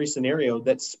for every scenario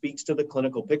that speaks to the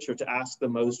clinical picture to ask the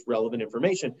most relevant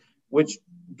information, which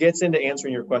gets into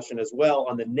answering your question as well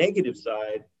on the negative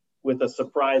side, with a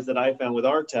surprise that I found with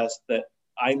our test that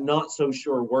I'm not so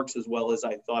sure works as well as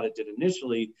I thought it did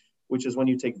initially, which is when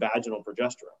you take vaginal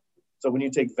progesterone. So when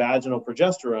you take vaginal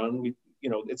progesterone,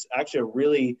 it's actually a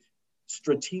really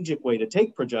strategic way to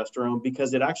take progesterone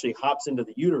because it actually hops into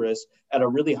the uterus at a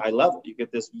really high level. You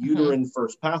get this uterine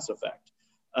first pass effect.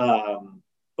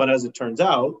 But as it turns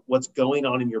out, what's going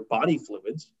on in your body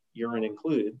fluids, urine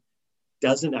included,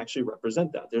 doesn't actually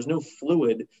represent that. There's no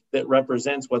fluid that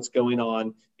represents what's going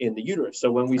on in the uterus.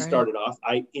 So when we started off,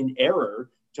 I, in error,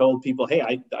 told people, hey,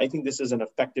 I think this is an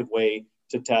effective way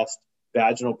to test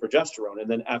vaginal progesterone. And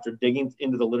then after digging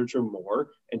into the literature more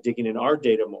and digging in our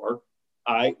data more,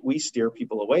 we steer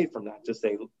people away from that to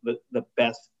say the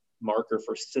best marker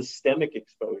for systemic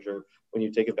exposure when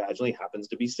you take it vaginally happens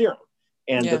to be serum.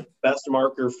 And the best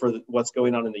marker for what's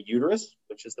going on in the uterus,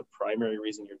 which is the primary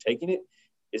reason you're taking it,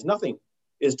 is nothing,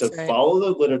 is to follow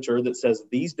the literature that says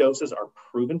these doses are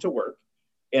proven to work.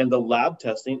 And the lab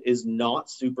testing is not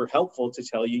super helpful to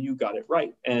tell you got it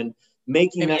right. And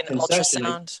making maybe that concession,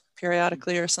 ultrasound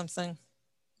periodically or something.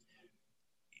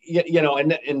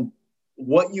 And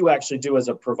what you actually do as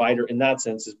a provider in that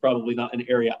sense is probably not an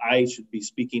area I should be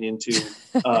speaking into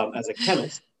as a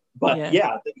chemist. But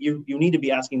you need to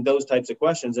be asking those types of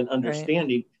questions and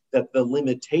understanding that the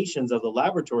limitations of the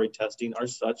laboratory testing are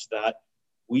such that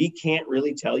we can't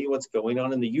really tell you what's going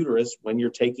on in the uterus when you're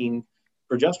taking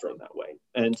progesterone that way.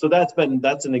 And so that's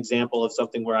an example of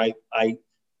something where I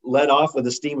led off with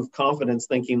a stream of confidence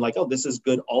thinking like, oh, this is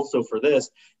good also for this.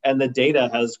 And the data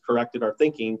has corrected our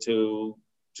thinking to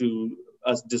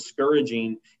us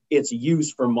discouraging its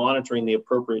use for monitoring the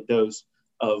appropriate dose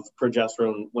of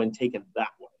progesterone when taken that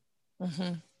way.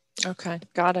 Okay,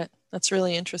 got it. That's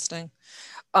really interesting.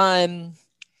 All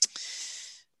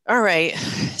right.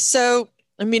 So,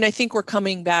 I think we're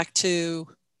coming back to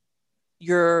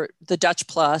the Dutch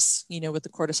Plus, with the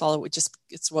cortisol, which is,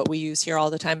 it's what we use here all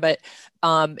the time, but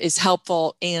is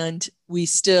helpful. And we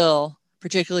still,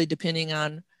 particularly depending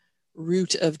on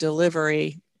route of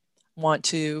delivery, want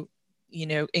to,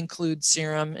 include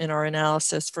serum in our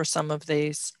analysis for some of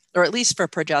these, or at least for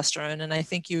progesterone. And I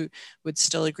think you would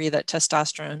still agree that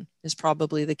testosterone is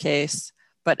probably the case,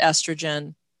 but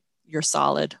estrogen, you're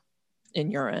solid in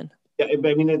urine. Yeah,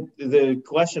 the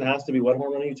question has to be, what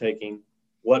hormone are you taking?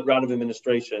 What route of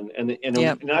administration? And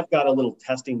I've got a little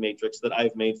testing matrix that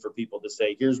I've made for people to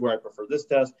say, here's where I prefer this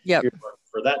test, here's where I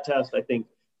prefer that test. I think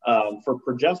for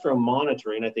progesterone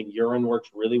monitoring, I think urine works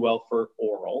really well for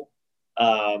oral.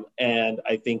 And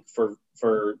I think for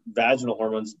vaginal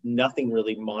hormones, nothing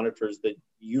really monitors the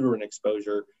uterine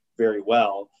exposure very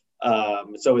well.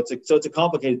 So it's a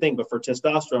complicated thing, but for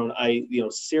testosterone,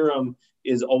 serum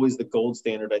is always the gold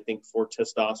standard, I think, for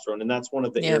testosterone. And that's one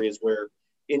of the areas where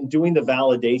in doing the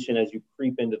validation, as you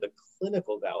creep into the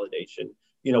clinical validation,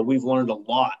 we've learned a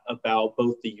lot about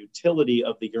both the utility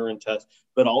of the urine test,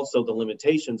 but also the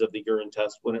limitations of the urine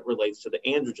test when it relates to the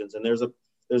androgens. And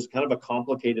there's kind of a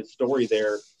complicated story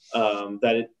there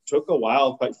that it took a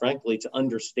while, quite frankly, to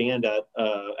understand at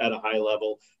a high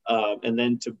level, and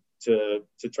then to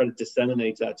try to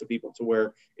disseminate that to people to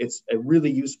where it's a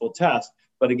really useful test,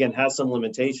 but again, has some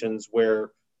limitations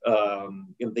where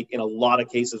in a lot of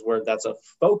cases where that's a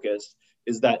focus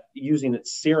is that using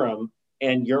its serum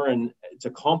and urine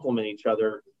to complement each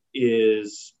other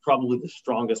is probably the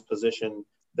strongest position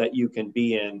that you can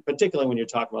be in, particularly when you're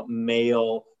talking about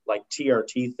male, like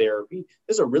TRT therapy.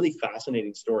 This is a really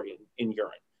fascinating story in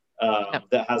urine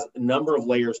that has a number of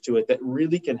layers to it that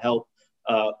really can help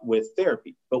with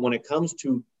therapy. But when it comes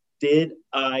to, did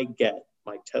I get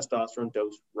my testosterone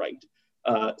dose right?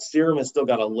 Serum has still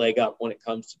got a leg up when it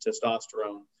comes to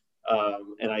testosterone.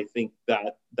 And I think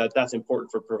that's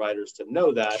important for providers to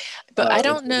know that. But I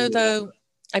don't know though.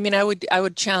 I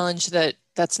would challenge that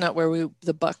that's not where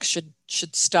the buck should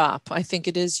stop. I think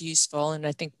it is useful, and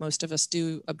I think most of us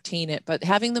do obtain it. But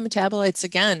having the metabolites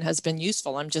again has been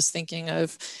useful. I'm just thinking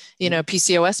of,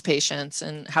 PCOS patients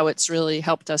and how it's really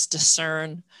helped us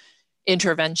discern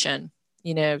intervention,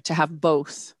 to have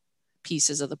both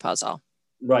pieces of the puzzle.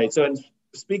 Right. So, and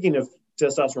speaking of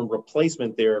testosterone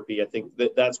replacement therapy, I think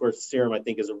that's where serum, I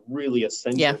think, is a really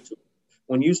essential tool.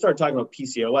 When you start talking about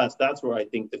PCOS, that's where I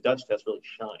think the Dutch test really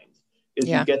shines.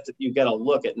 You get a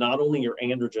look at not only your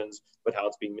androgens, but how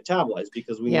it's being metabolized,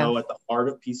 because we know at the heart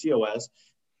of PCOS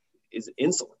is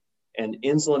insulin. And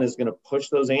insulin is going to push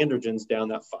those androgens down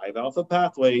that 5-alpha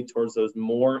pathway towards those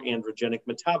more androgenic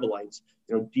metabolites.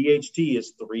 DHT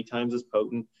is 3 times as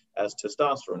potent as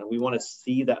testosterone. And we want to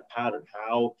see that pattern.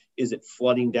 How is it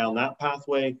flooding down that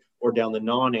pathway or down the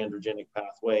non-androgenic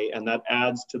pathway? And that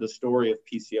adds to the story of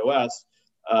PCOS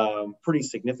pretty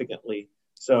significantly.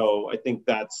 So I think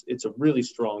it's a really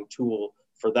strong tool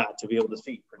for that, to be able to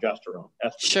see progesterone,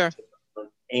 estrogen,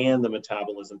 and the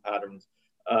metabolism patterns,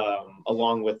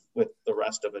 along with the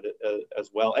rest of it as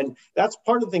well. And that's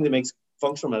part of the thing that makes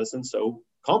functional medicine so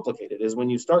complicated, is when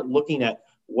you start looking at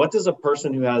what does a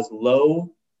person who has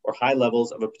low or high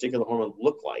levels of a particular hormone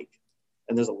look like.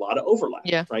 And there's a lot of overlap,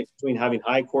 right, between having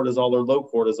high cortisol or low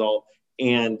cortisol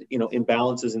and,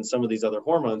 imbalances in some of these other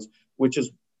hormones, which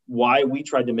is why we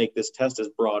tried to make this test as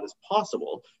broad as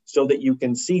possible, so that you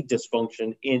can see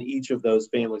dysfunction in each of those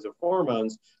families of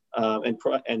hormones, and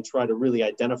try to really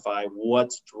identify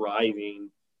what's driving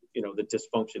the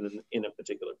dysfunction in a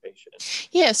particular patient.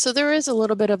 Yeah, so there is a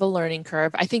little bit of a learning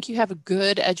curve. I think you have a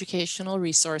good educational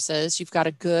resources. You've got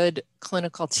a good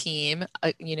clinical team,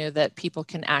 that people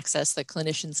can access, that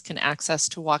clinicians can access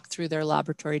to walk through their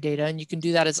laboratory data. And you can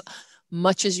do that as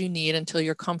much as you need until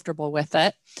you're comfortable with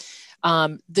it.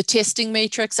 The testing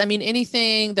matrix,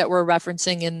 anything that we're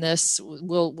referencing in this,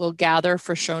 we'll gather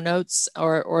for show notes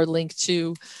or link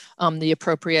to the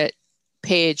appropriate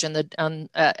page and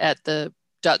at the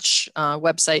Dutch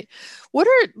website.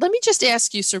 Let me just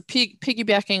ask you, so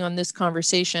piggybacking on this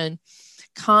conversation,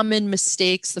 common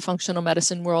mistakes the functional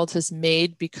medicine world has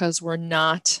made because we're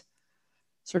not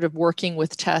sort of working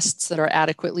with tests that are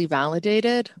adequately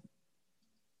validated?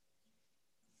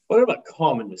 What about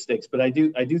common mistakes? But I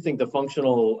do think the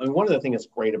functional, one of the things that's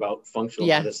great about functional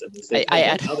medicine is they've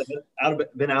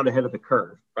been out ahead of the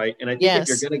curve, right? And I think if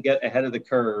you're going to get ahead of the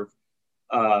curve,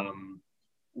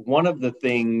 one of the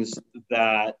things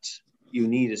that you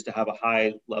need is to have a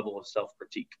high level of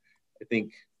self-critique. I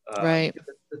think the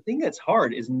thing that's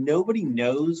hard is nobody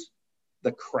knows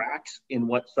the cracks in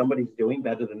what somebody's doing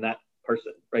better than that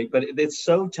person, right? But it's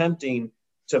so tempting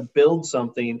to build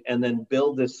something and then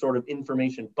build this sort of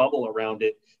information bubble around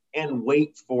it and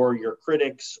wait for your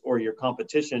critics or your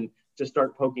competition to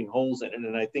start poking holes in it.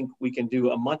 And I think we can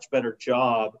do a much better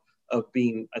job of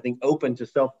being, I think, open to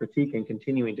self-critique and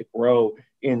continuing to grow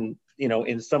in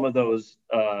some of those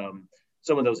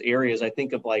areas. I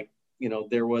think of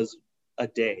there was a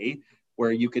day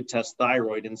where you could test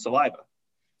thyroid in saliva,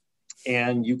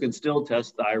 and you can still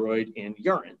test thyroid in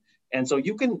urine. And so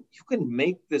you can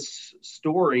make this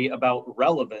story about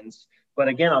relevance. But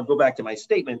again, I'll go back to my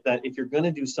statement that if you're going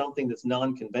to do something that's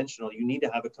non-conventional, you need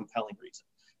to have a compelling reason.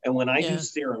 And when I do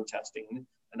serum testing,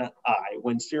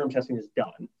 when serum testing is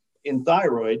done in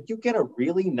thyroid, you get a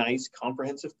really nice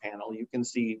comprehensive panel. You can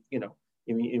see, and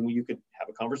you could have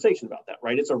a conversation about that,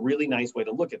 right? It's a really nice way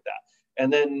to look at that.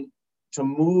 And then to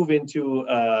move into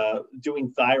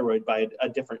doing thyroid by a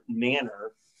different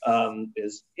manner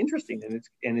is interesting,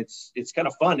 and it's kind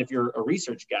of fun if you're a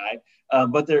research guy.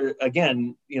 But there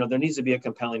needs to be a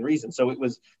compelling reason. So it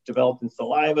was developed in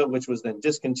saliva, which was then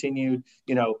discontinued.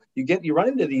 You run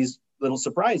into these little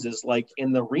surprises, like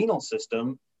in the renal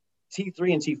system,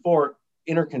 T3 and T4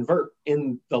 interconvert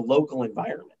in the local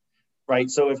environment, right?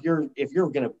 So if you're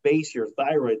going to base your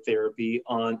thyroid therapy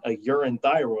on a urine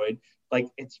thyroid,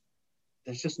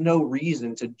 there's just no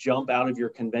reason to jump out of your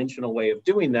conventional way of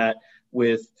doing that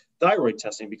with thyroid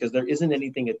testing, because there isn't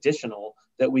anything additional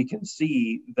that we can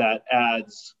see that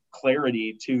adds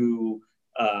clarity to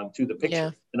the picture.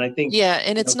 Yeah. And I think,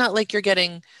 and it's not like you're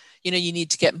getting, you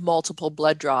need to get multiple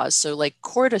blood draws. So like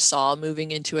cortisol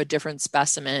moving into a different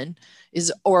specimen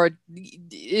is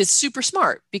super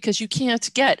smart, because you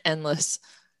can't get endless.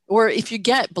 Or if you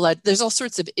get blood, there's all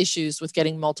sorts of issues with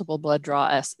getting multiple blood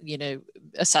draw,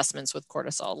 assessments with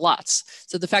cortisol, lots.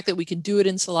 So the fact that we can do it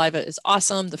in saliva is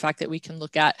awesome. The fact that we can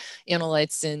look at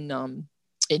analytes in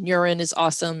urine is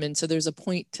awesome. And so there's a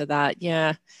point to that.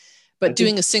 Yeah. But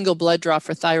doing a single blood draw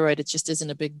for thyroid, it just isn't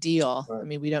a big deal.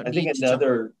 Right. We don't need to. I think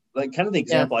another, kind of the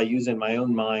example I use in my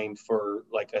own mind for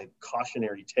a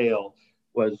cautionary tale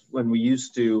was when we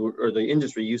used to, or the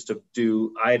industry used to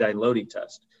do iodine loading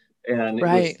test. And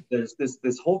there's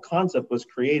this whole concept was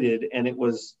created, and it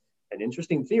was an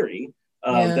interesting theory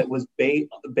that was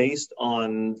based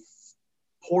on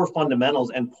poor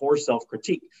fundamentals and poor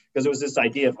self-critique. Because it was this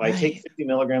idea, if I take 50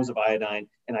 milligrams of iodine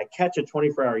and I catch a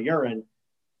 24-hour urine,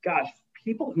 gosh,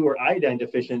 people who are iodine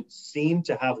deficient seem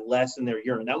to have less in their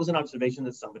urine. That was an observation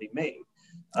that somebody made.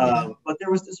 But there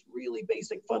was this really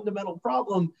basic fundamental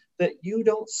problem that you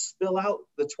don't spill out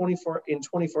in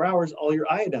 24 hours all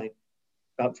your iodine.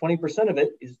 About 20% of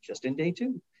it is just in day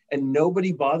 2. And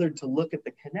nobody bothered to look at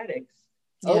the kinetics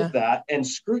of that and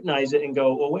scrutinize it and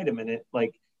go, well, wait a minute,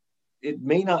 it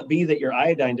may not be that you're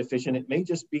iodine deficient. It may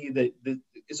just be that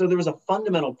so there was a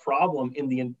fundamental problem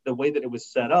in the way that it was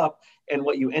set up. And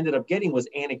what you ended up getting was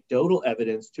anecdotal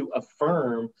evidence to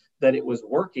affirm that it was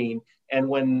working. And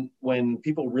when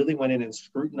people really went in and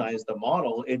scrutinized the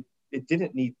model, it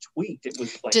didn't need tweaked. It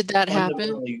was did that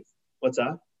happen? What's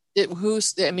that? it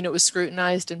was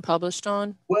scrutinized and published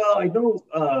on? Well, I know,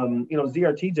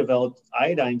 ZRT developed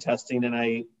iodine testing, and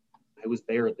I was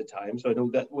there at the time. So I know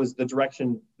that was the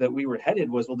direction that we were headed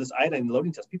was, well, this iodine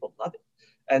loading test, people love it.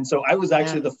 And so I was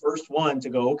actually Yeah. the first one to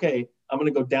go, okay, I'm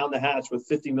going to go down the hatch with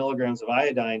 50 milligrams of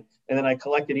iodine. And then I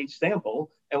collected each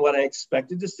sample. And what I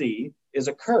expected to see is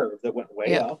a curve that went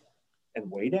way Yeah. up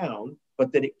and way down,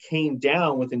 but that it came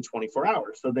down within 24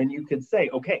 hours. So then you could say,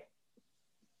 okay,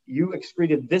 you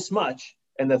excreted this much.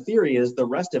 And the theory is the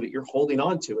rest of it, you're holding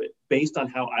on to it based on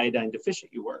how iodine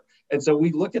deficient you were. And so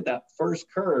we looked at that first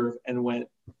curve and went,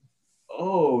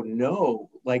 oh no,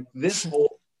 like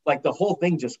the whole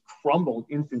thing just crumbled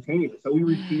instantaneously. So we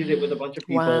repeated it with a bunch of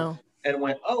people Wow. and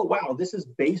went, oh wow, this is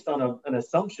based on an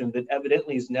assumption that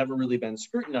evidently has never really been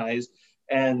scrutinized.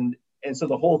 And so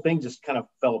the whole thing just kind of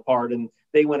fell apart. And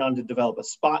they went on to develop a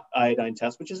spot iodine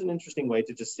test, which is an interesting way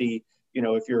to just see,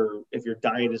 if your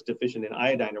diet is deficient in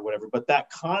iodine or whatever. But that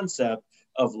concept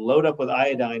of load up with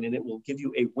iodine and it will give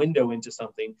you a window into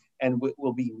something and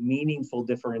will be meaningful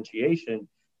differentiation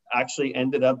actually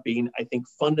ended up being, I think,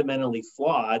 fundamentally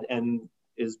flawed and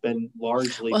has been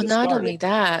largely Well, not only discarded.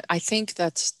 that, I think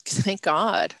thank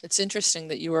God. It's interesting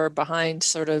that you were behind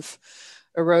sort of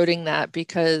eroding that,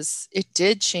 because it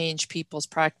did change people's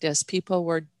practice. People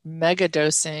were mega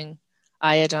dosing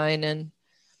iodine, and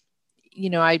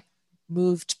I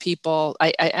moved people.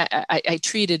 I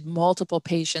treated multiple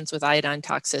patients with iodine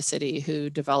toxicity who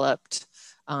developed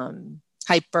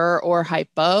hyper or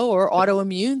hypo or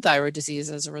autoimmune thyroid disease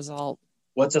as a result.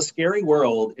 Well, it's a scary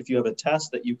world if you have a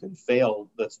test that you can fail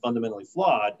that's fundamentally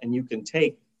flawed, and you can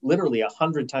take literally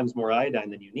 100 times more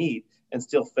iodine than you need and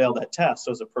still fail that test.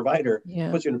 So as a provider,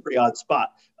 Yeah. puts you in a pretty odd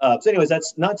spot. So anyways,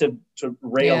 that's not to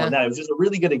rail on that. It was just a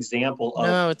really good example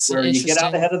of it's where you get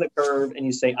out interesting. ahead of the curve and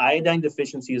you say iodine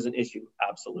deficiency is an issue.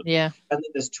 Absolutely. Yeah. And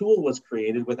then this tool was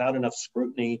created without enough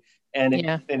scrutiny, and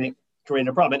Yeah. it created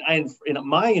a problem. And in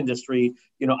my industry,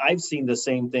 I've seen the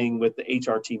same thing with the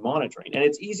HRT monitoring. And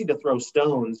it's easy to throw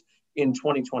stones in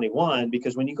 2021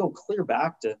 because when you go clear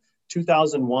back to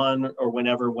 2001 or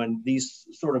when these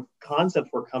sort of concepts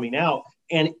were coming out,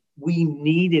 and we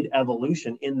needed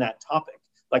evolution in that topic.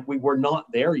 Like, we were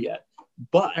not there yet.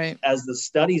 But Right. as the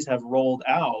studies have rolled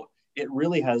out, it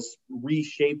really has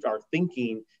reshaped our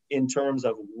thinking in terms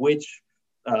of which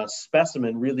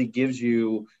specimen really gives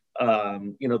you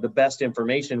the best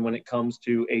information when it comes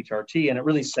to HRT. And it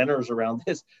really centers around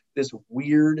this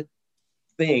weird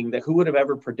thing that who would have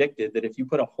ever predicted that if you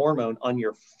put a hormone on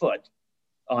your foot,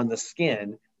 on the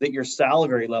skin, that your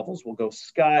salivary levels will go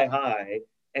sky high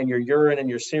and your urine and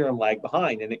your serum lag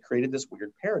behind. And it created this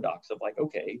weird paradox of like,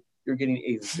 okay, you're getting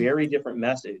a very different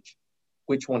message.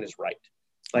 Which one is right?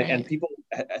 Like, Right. and people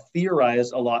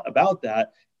theorize a lot about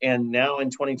that. And now in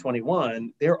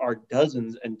 2021, there are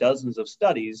dozens and dozens of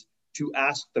studies to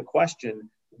ask the question,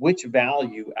 which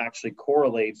value actually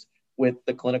correlates with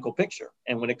the clinical picture?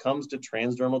 And when it comes to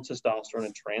transdermal testosterone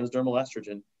and transdermal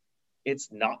estrogen,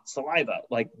 it's not saliva.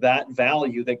 Like, that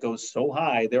value that goes so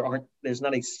high, there's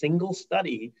not a single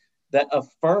study that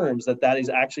affirms that is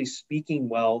actually speaking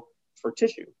well for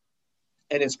tissue.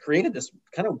 And it's created this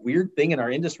kind of weird thing in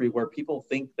our industry where people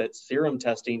think that serum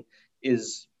testing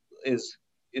is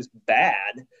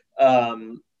bad.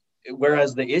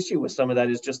 Whereas the issue with some of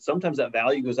that is just sometimes that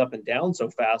value goes up and down so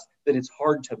fast that it's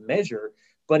hard to measure,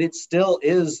 but it still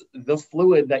is the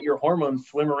fluid that your hormones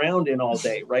swim around in all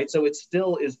day, right? So it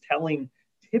still is telling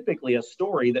typically a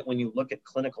story that when you look at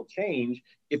clinical change,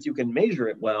 if you can measure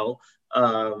it well,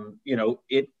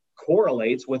 it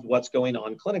correlates with what's going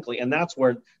on clinically. And that's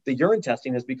where the urine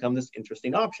testing has become this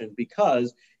interesting option,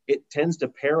 because it tends to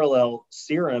parallel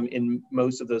serum in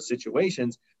most of those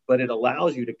situations, but it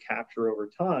allows you to capture over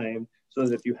time, so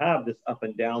that if you have this up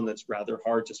and down that's rather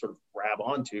hard to sort of grab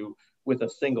onto with a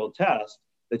single test,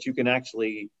 that you can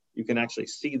actually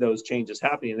see those changes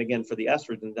happening. And again, for the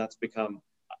estrogen,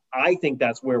 I think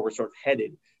that's where we're sort of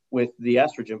headed with the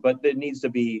estrogen, but it needs to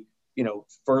be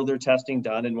further testing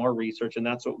done and more research. And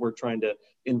that's what we're trying to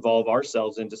involve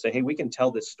ourselves in, to say, hey, we can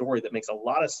tell this story that makes a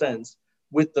lot of sense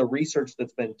with the research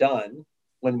that's been done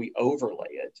when we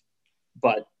overlay it.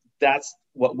 But that's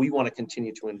what we want to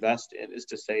continue to invest in, is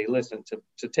to say, listen,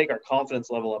 to take our confidence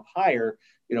level up higher,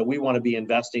 we want to be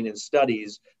investing in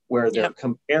studies where they're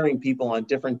comparing people on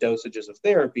different dosages of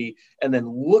therapy and then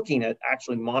looking at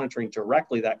actually monitoring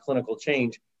directly that clinical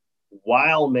change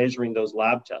while measuring those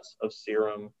lab tests of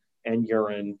serum and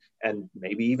urine and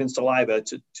maybe even saliva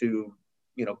to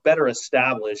better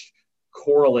establish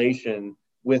correlation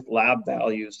with lab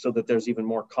values, so that there's even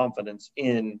more confidence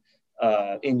in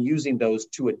using those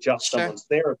to adjust someone's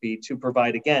therapy to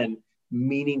provide, again,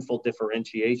 meaningful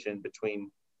differentiation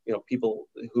between, people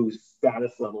whose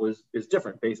status level is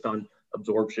different based on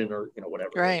absorption or,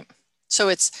 whatever. Right.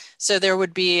 So there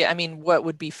would be, I mean, what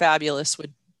would be fabulous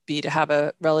would be to have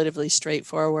a relatively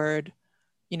straightforward,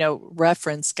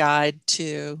 reference guide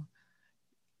to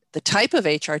the type of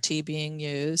HRT being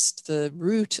used, the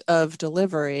route of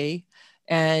delivery,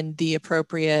 and the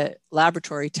appropriate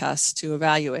laboratory tests to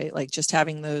evaluate, like just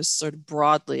having those sort of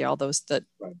broadly, all those that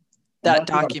Right. that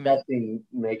document. Our testing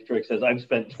matrix, as I've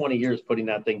spent 20 years putting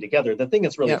that thing together. The thing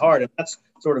that's really Yep. hard, and that's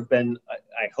sort of been,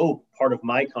 I hope, part of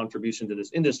my contribution to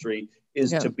this industry,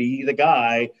 is to be the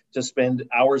guy to spend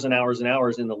hours and hours and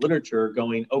hours in the literature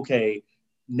going, okay,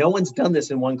 no one's done this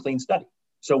in one clean study.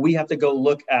 So we have to go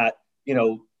look at,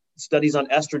 studies on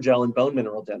estrogel and bone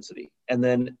mineral density. And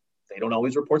then they don't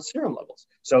always report serum levels.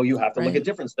 So you have to look at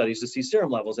different studies to see serum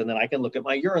levels. And then I can look at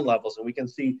my urine levels and we can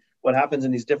see what happens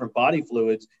in these different body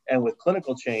fluids and with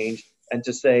clinical change, and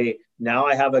to say, now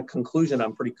I have a conclusion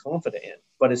I'm pretty confident in.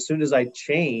 But as soon as I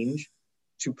change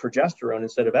to progesterone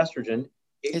instead of estrogen,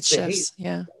 it shifts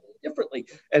differently.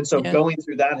 And so going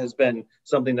through that has been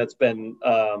something that's been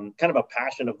kind of a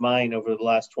passion of mine over the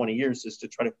last 20 years, is to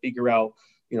try to figure out,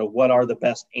 what are the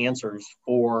best answers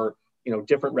for,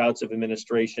 different routes of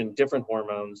administration, different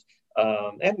hormones,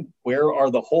 and where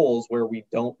are the holes where we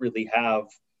don't really have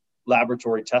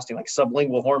laboratory testing, like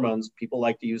sublingual hormones. People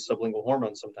like to use sublingual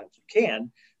hormones. Sometimes you can,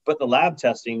 but the lab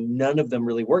testing, none of them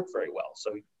really work very well.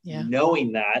 So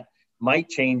knowing that might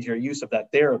change your use of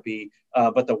that therapy.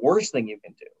 But the worst thing you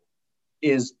can do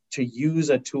is to use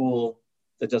a tool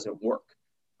that doesn't work.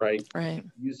 Right.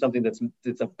 Use something that's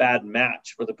a bad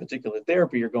match for the particular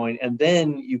therapy you're going, and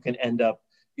then you can end up,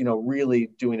 really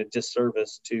doing a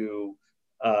disservice to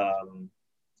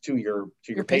your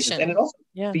patient. And it also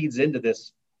feeds into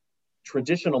this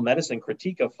traditional medicine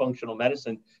critique of functional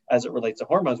medicine as it relates to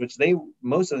hormones, which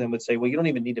most of them would say, well, you don't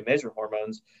even need to measure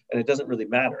hormones and it doesn't really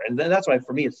matter. And then that's why,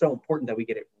 for me, it's so important that we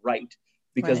get it right,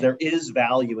 because there is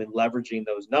value in leveraging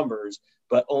those numbers,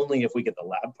 but only if we get the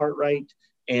lab part right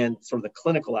and sort of the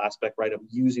clinical aspect right of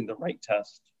using the right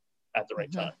test at the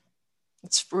right time.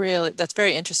 That's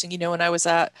very interesting. When I was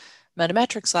at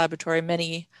Metametrics Laboratory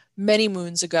many, many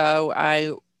moons ago,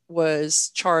 I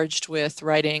was charged with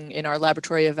writing in our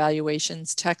laboratory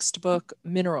evaluations textbook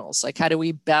minerals, like how do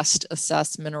we best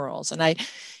assess minerals? And I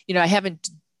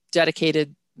haven't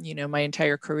dedicated my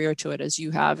entire career to it as you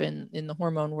have in the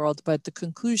hormone world, but the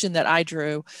conclusion that I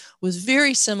drew was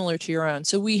very similar to your own.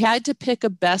 So we had to pick a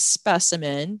best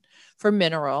specimen for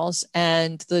minerals,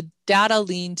 and the data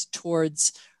leaned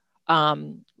towards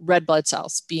red blood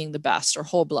cells being the best, or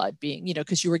whole blood being,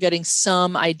 because you were getting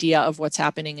some idea of what's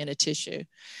happening in a tissue.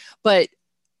 But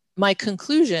my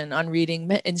conclusion on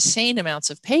reading insane amounts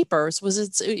of papers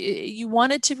was you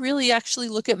wanted to really actually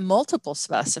look at multiple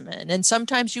specimen. And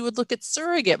sometimes you would look at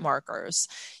surrogate markers,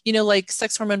 like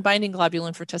sex hormone binding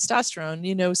globulin for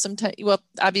testosterone, sometimes, well,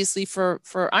 obviously for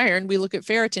iron, we look at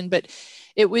ferritin, but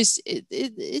it's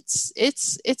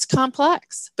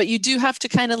complex, but you do have to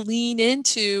kind of lean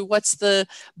into what's the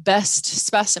best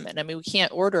specimen. I mean, we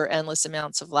can't order endless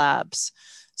amounts of labs.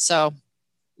 So.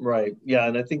 Right. Yeah.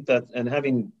 And I think that, and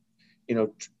having,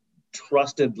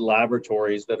 trusted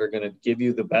laboratories that are going to give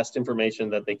you the best information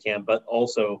that they can, but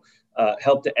also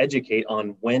help to educate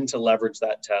on when to leverage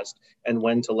that test and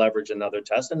when to leverage another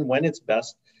test, and when it's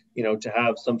best, to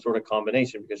have some sort of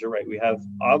combination. Because you're right, we have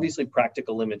obviously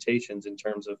practical limitations in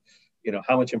terms of,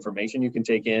 how much information you can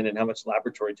take in and how much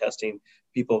laboratory testing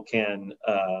people can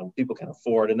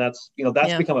afford. And that's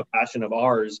become a passion of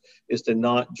ours, is to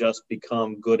not just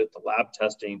become good at the lab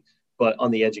testing, but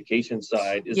on the education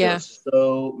side, there are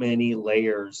so many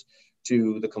layers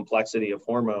to the complexity of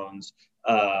hormones.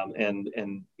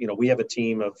 And we have a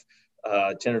team of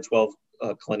 10 or 12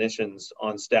 clinicians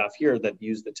on staff here that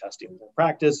use the testing in their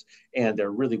practice, and they're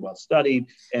really well studied.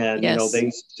 And,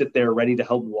 they sit there ready to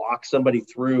help walk somebody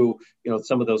through,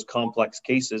 some of those complex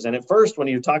cases. And at first, when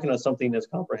you're talking about something as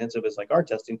comprehensive as like our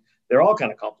testing, they're all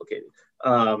kind of complicated.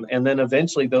 And then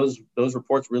eventually those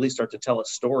reports really start to tell a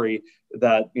story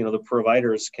that, the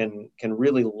providers can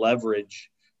really leverage,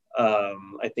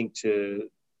 I think, to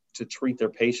treat their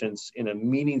patients in a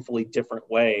meaningfully different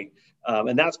way.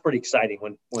 And that's pretty exciting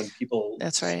when people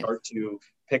start to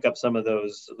pick up some of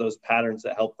those patterns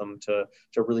that help them to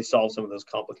really solve some of those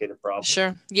complicated problems.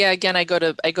 Sure. Yeah. Again, I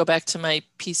go back to my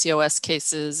PCOS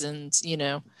cases and,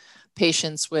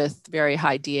 patients with very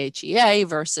high DHEA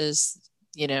versus,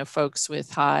 folks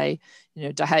with high,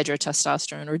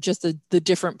 dihydrotestosterone, or just the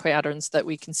different patterns that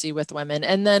we can see with women.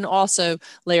 And then also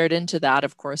layered into that,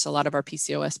 of course, a lot of our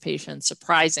PCOS patients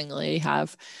surprisingly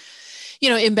have,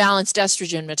 imbalanced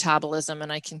estrogen metabolism.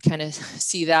 And I can kind of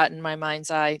see that in my mind's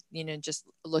eye, just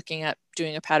looking at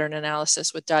doing a pattern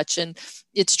analysis with Dutch. And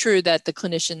it's true that the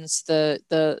clinicians,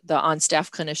 the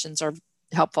on-staff clinicians are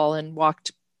helpful and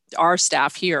walked our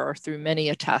staff here through many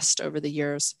a test over the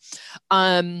years.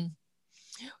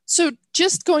 So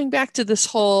just going back to this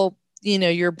whole,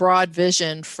 your broad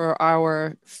vision for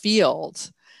our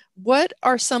field, what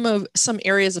are some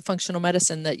areas of functional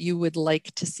medicine that you would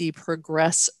like to see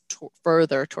progress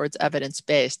further towards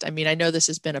evidence-based? I mean, I know this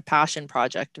has been a passion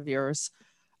project of yours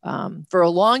for a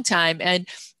long time, and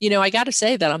I got to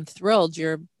say that I'm thrilled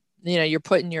you're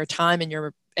putting your time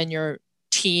and your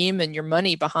team and your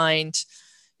money behind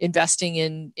investing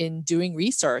in doing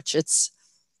research.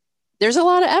 There's a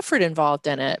lot of effort involved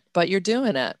in it, but you're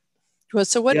doing it.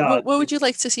 So what would you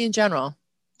like to see in general?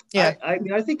 Yeah,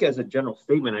 I think as a general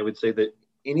statement, I would say that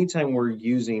anytime we're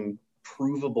using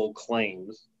provable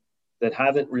claims that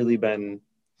haven't really been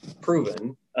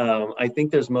proven, I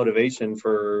think there's motivation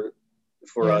for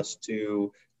us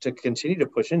to continue to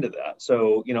push into that.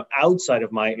 So, outside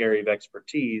of my area of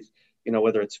expertise,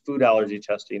 whether it's food allergy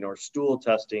testing or stool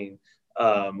testing,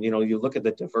 you look at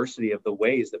the diversity of the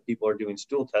ways that people are doing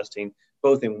stool testing,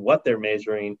 both in what they're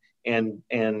measuring and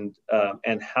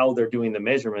how they're doing the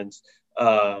measurements.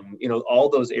 All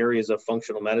those areas of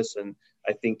functional medicine,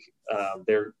 I think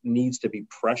there needs to be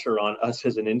pressure on us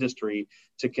as an industry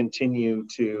to continue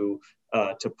to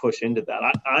push into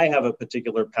that. I have a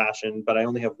particular passion, but I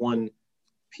only have one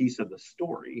piece of the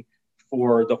story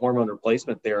for the hormone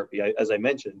replacement therapy. As I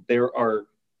mentioned, there are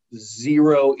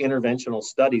 0 interventional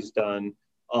studies done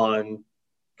on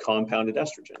compounded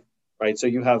estrogen. Right. So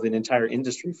you have an entire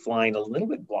industry flying a little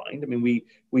bit blind. I mean,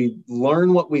 we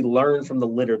learn what we learn from the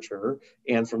literature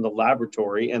and from the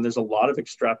laboratory, and there's a lot of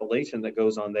extrapolation that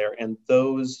goes on there. And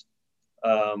those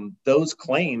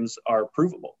claims are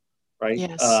provable. Right.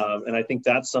 Yes. And I think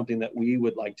that's something that we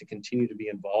would like to continue to be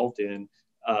involved in.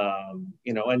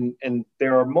 And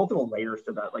there are multiple layers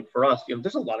to that. Like for us,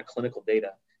 there's a lot of clinical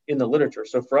data in the literature.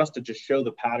 So for us to just show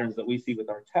the patterns that we see with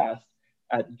our tests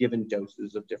at given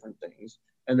doses of different things,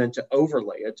 and then to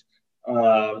overlay it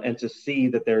and to see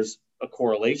that there's a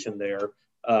correlation there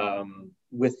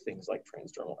with things like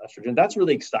transdermal estrogen. That's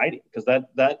really exciting because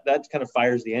that kind of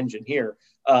fires the engine here.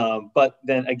 But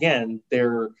then again,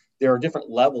 there are different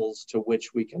levels to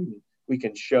which we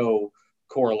can show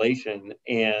correlation,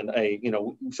 and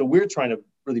so we're trying to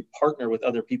really partner with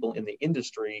other people in the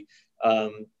industry,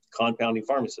 compounding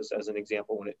pharmacists as an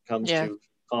example, when it comes to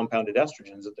compounded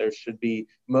estrogens, that there should be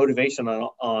motivation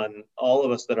on all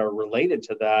of us that are related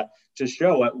to that to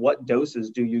show at what doses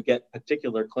do you get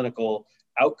particular clinical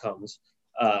outcomes,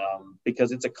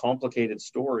 because it's a complicated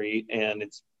story and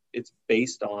it's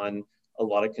based on a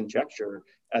lot of conjecture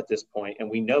at this point. And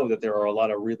we know that there are a lot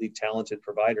of really talented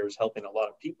providers helping a lot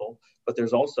of people, but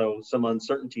there's also some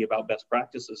uncertainty about best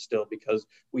practices still because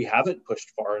we haven't pushed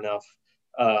far enough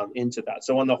into that.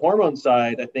 So on the hormone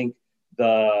side, I think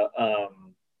the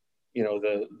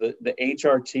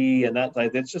HRT and that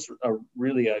side, it's just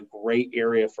really a great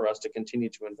area for us to continue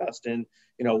to invest in.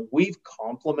 We've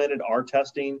complemented our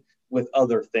testing with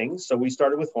other things. So we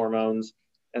started with hormones,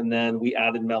 and then we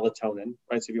added melatonin,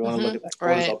 right? So if you want to look at that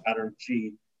cortisol pattern,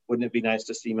 wouldn't it be nice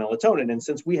to see melatonin? And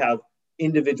since we have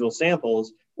individual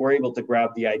samples, we're able to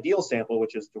grab the ideal sample,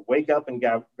 which is to wake up and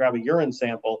grab a urine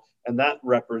sample, and that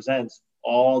represents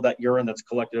all that urine that's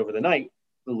collected over the night.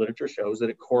 The literature shows that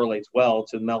it correlates well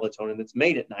to melatonin that's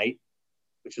made at night,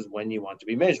 which is when you want to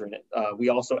be measuring it. We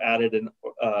also added an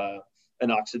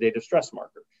oxidative stress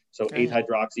marker. So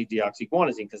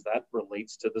 8-hydroxy-deoxyguanosine, because that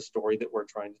relates to the story that we're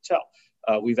trying to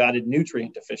tell. We've added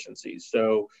nutrient deficiencies,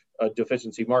 so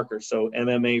deficiency markers, so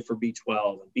MMA for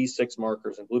B12 and B6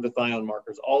 markers and glutathione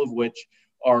markers, all of which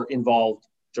are involved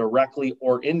directly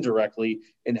or indirectly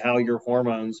in how your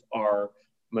hormones are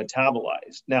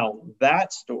metabolized. Now,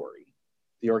 that story,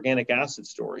 the organic acid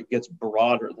story, gets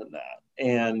broader than that.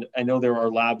 And I know there are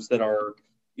labs that are,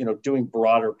 doing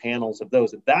broader panels of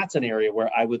those. That's an area where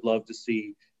I would love to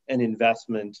see an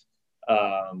investment,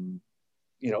 in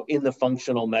the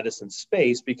functional medicine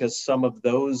space, because some of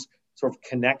those sort of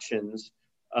connections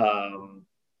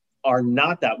are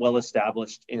not that well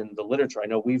established in the literature. I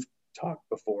know we've talked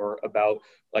before about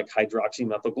like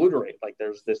hydroxymethylglutarate. Like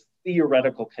there's this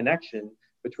theoretical connection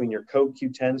between your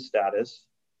CoQ10 status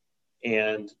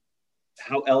and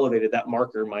how elevated that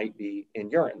marker might be in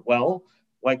urine. Well,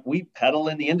 like we peddle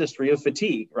in the industry of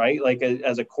fatigue, right? Like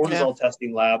as a cortisol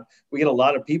testing lab, we get a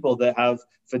lot of people that have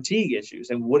fatigue issues.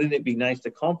 And wouldn't it be nice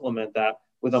to complement that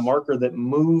with a marker that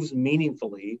moves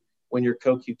meaningfully when your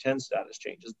CoQ10 status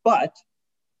changes? But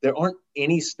there aren't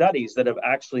any studies that have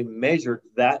actually measured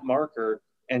that marker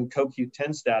and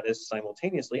CoQ10 status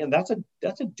simultaneously, and that's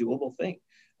a doable thing.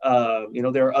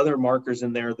 There are other markers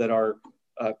in there that are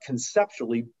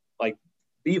conceptually like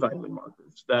B vitamin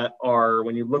markers that are,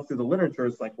 when you look through the literature,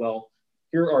 it's like, well,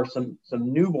 here are some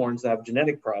newborns that have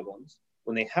genetic problems.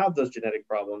 When they have those genetic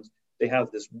problems, they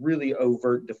have this really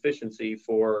overt deficiency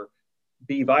for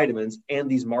B vitamins, and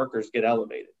these markers get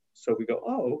elevated. So we go,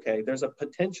 oh, okay, there's a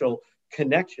potential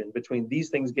connection between these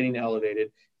things getting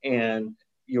elevated and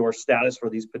your status for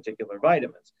these particular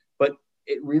vitamins. But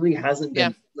it really hasn't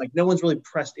been, like, no one's really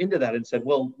pressed into that and said,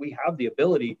 well, we have the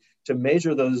ability to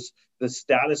measure the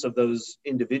status of those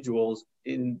individuals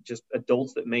in just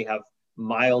adults that may have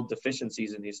mild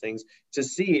deficiencies in these things, to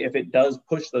see if it does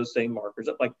push those same markers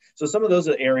up. Like, so some of those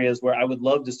are areas where I would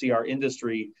love to see our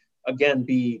industry again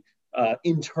be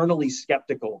internally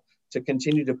skeptical, to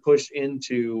continue to push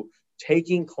into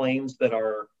taking claims that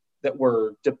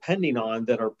we're depending on,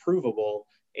 that are provable,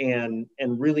 and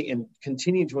really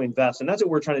continue to invest. And that's what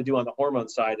we're trying to do on the hormone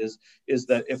side, is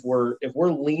that if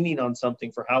we're leaning on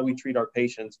something for how we treat our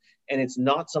patients, and it's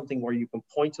not something where you can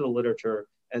point to the literature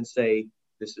and say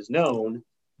this is known,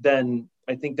 then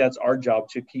I think that's our job,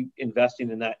 to keep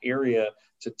investing in that area,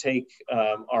 to take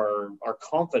our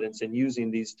confidence in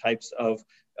using these types of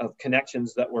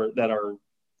connections that are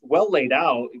well laid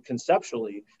out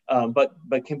conceptually, but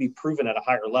can be proven at a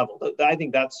higher level. I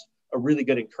think that's a really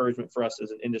good encouragement for us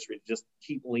as an industry, to just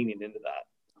keep leaning into that.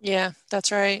 Yeah,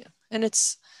 that's right. And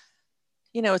it's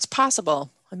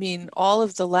possible. I mean, all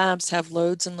of the labs have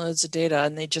loads and loads of data,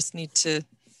 and they just need to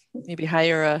maybe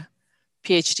hire a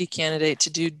PhD candidate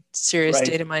to do serious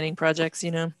data mining projects,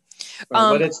 Right.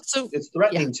 But it's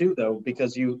threatening too, though,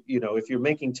 because if you're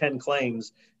making 10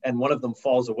 claims and one of them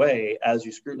falls away as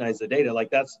you scrutinize the data,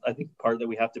 like, that's, I think, part that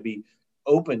we have to be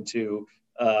open to,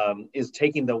 is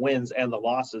taking the wins and the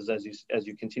losses as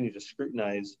you continue to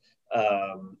scrutinize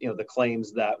the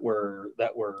claims that we're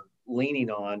leaning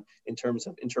on in terms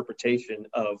of interpretation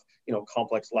of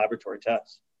complex laboratory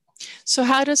tests. So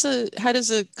how does a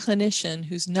clinician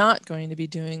who's not going to be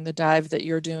doing the dive that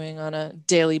you're doing on a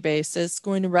daily basis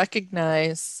going to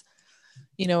recognize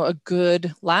a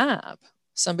good lab,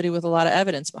 somebody with a lot of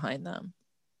evidence behind them?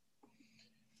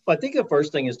 Well, I think the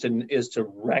first thing is to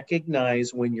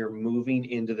recognize when you're moving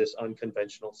into this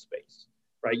unconventional space,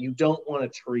 right? You don't want to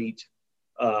treat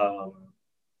hormone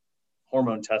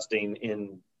testing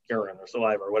in urine or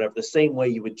saliva or whatever the same way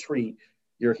you would treat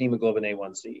your hemoglobin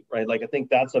A1C, right? Like, I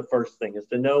think that's the first thing, is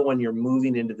to know when you're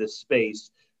moving into this space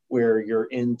where you're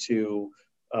into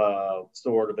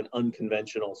sort of an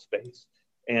unconventional space.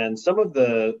 And some of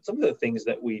the things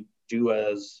that we do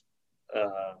as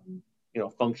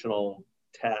functional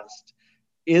test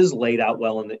is laid out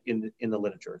well in the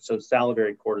literature. So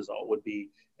salivary cortisol would be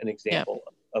an example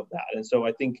of that. And so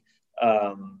I think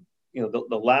the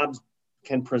labs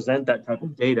can present that type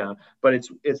of data, but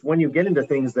it's when you get into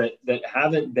things that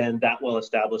haven't been that well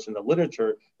established in the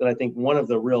literature that I think one of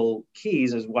the real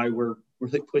keys is why we're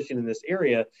really pushing in this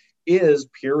area is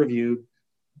peer-reviewed,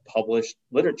 published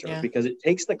literature, because it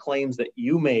takes the claims that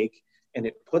you make and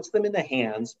it puts them in the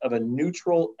hands of a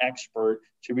neutral expert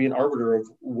to be an arbiter of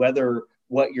whether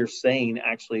what you're saying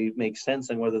actually makes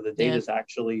sense and whether the data is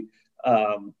actually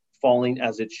falling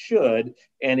as it should.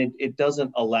 And it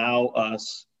doesn't allow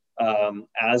us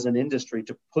as an industry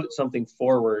to put something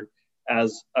forward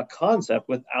as a concept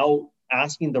without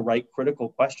asking the right critical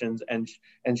questions and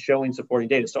showing supporting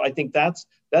data. So I think that's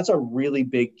a really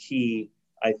big key,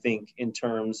 I think, in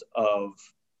terms of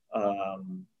so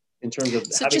having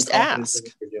just confidence ask. in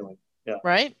what you're doing. Yeah.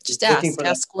 Right. Just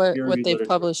ask what they've literature.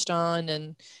 Published on,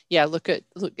 and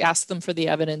ask them for the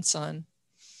evidence on,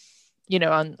 on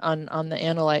the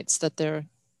analytes that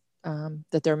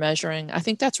they're measuring. I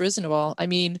think that's reasonable. I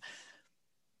mean,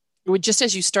 just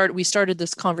as we started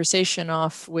this conversation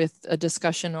off with a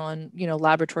discussion on,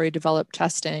 laboratory developed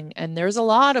testing, and there's a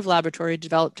lot of laboratory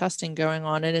developed testing going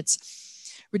on, and it's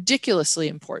ridiculously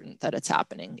important that it's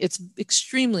happening. It's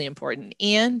extremely important.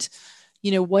 And,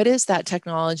 what is that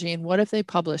technology and what have they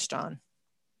published on?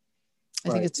 I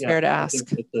think it's fair to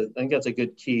ask. I think that's a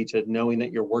good key to knowing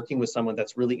that you're working with someone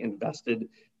that's really invested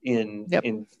in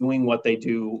doing what they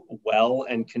do well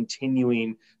and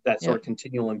continuing that sort of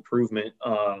continual improvement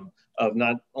of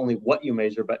not only what you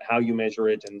measure, but how you measure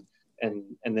it and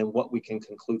then what we can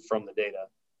conclude from the data,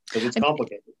 because it's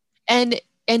complicated.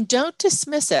 And don't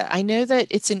dismiss it. I know that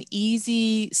it's an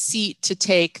easy seat to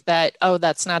take that, oh,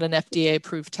 that's not an FDA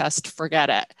approved test, forget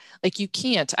it. Like, you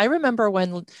can't. I remember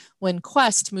when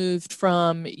Quest moved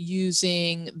from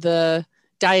using the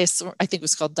I think it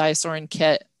was called Diasorin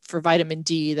kit for vitamin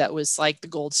D that was like the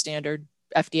gold standard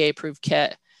FDA approved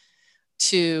kit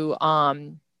to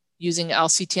using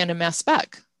LC-10 and mass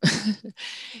spec.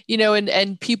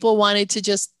 And people wanted to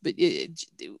just, it's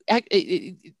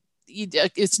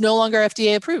no longer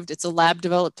FDA approved. It's a lab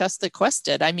developed test that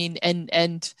quested. I mean, and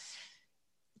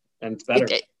it's better.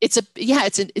 It's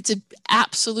an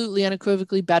absolutely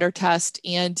unequivocally better test,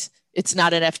 and it's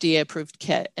not an FDA approved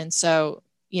kit. And so,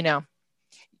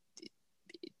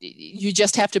 you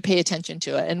just have to pay attention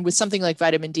to it. And with something like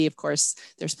vitamin D, of course,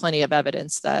 there's plenty of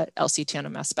evidence that LC-10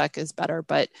 and mass spec is better,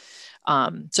 but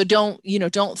so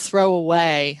don't throw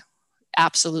away,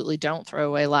 absolutely don't throw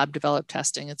away lab developed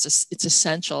testing. It's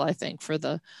essential, I think, for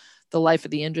the life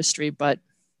of the industry. But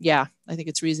yeah, I think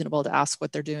it's reasonable to ask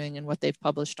what they're doing and what they've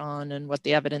published on and what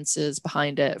the evidence is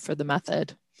behind it for the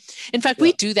method. In fact,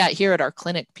 we do that here at our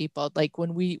clinic, people. Like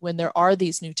when there are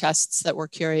these new tests that we're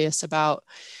curious about,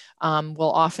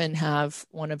 we'll often have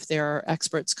one of their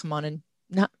experts come on and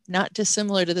not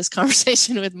dissimilar to this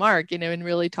conversation with Mark, and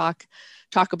really talk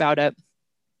about it.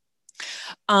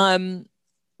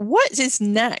 What is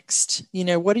next?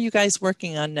 What are you guys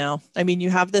working on now? I mean,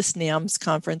 you have this NAMS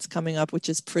conference coming up, which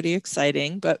is pretty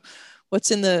exciting, but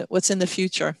what's in the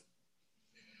future?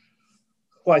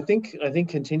 Well, I think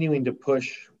continuing to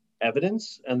push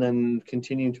evidence and then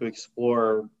continuing to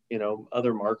explore,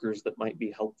 other markers that might be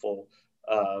helpful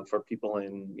for people.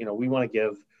 And, we want to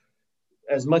give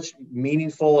as much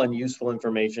meaningful and useful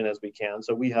information as we can.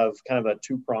 So we have kind of a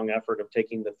two-prong effort of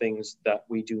taking the things that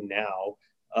we do now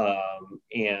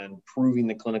and proving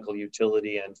the clinical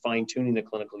utility and fine-tuning the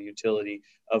clinical utility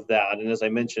of that. And as I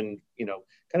mentioned,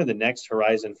 kind of the next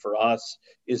horizon for us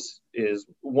is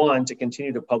one, to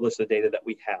continue to publish the data that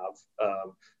we have.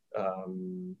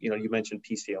 You mentioned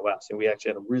PCOS, and we actually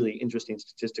had a really interesting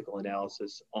statistical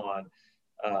analysis on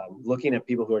looking at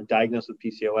people who are diagnosed with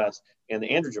PCOS and the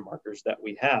androgen markers that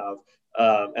we have.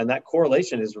 And that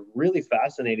correlation is really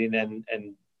fascinating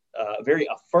and very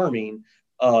affirming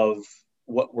of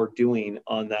what we're doing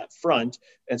on that front.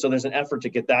 And so there's an effort to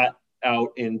get that out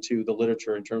into the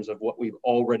literature in terms of what we've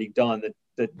already done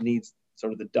that needs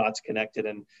sort of the dots connected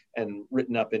and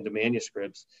written up into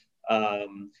manuscripts.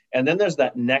 And then there's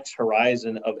that next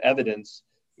horizon of evidence,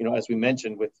 as we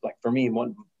mentioned, with, like, for me, one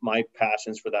of my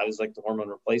passions for that is like the hormone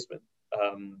replacement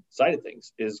side of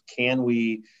things is, can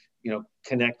we,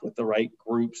 connect with the right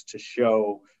groups to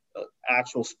show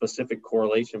actual specific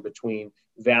correlation between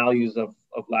values of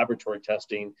laboratory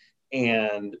testing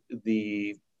and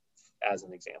as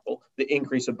an example, the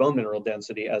increase of bone mineral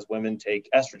density as women take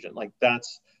estrogen. Like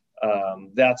that's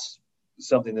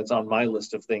something that's on my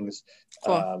list of things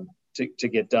cool. To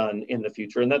get done in the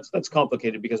future. And that's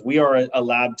complicated because we are a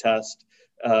lab test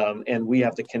and we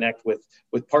have to connect with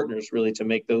partners really to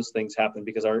make those things happen,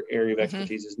 because our area of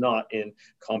expertise is not in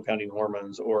compounding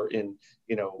hormones or in,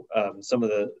 some of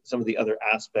the other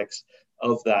aspects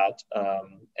of that.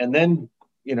 And then,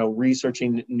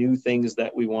 researching new things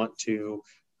that we want to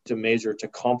measure to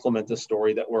complement the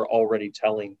story that we're already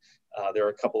telling. There are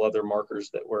a couple other markers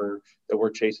that we're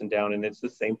chasing down, and it's the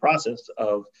same process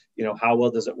of, how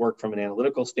well does it work from an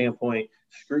analytical standpoint,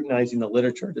 scrutinizing the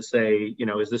literature to say,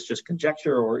 is this just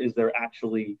conjecture, or is there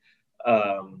actually,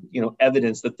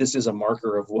 evidence that this is a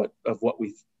marker of what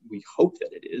we hope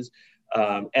that it is,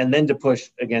 and then to push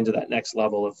again to that next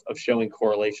level of showing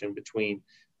correlation between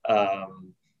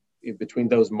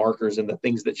those markers and the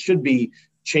things that should be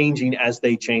changing as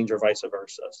they change, or vice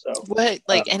versa. So what,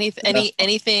 like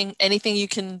anything you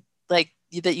can, like,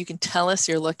 that you can tell us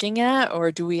you're looking at,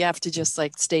 or do we have to just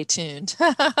like stay tuned?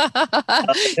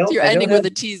 You're ending with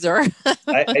a teaser.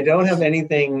 I don't have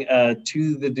anything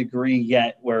to the degree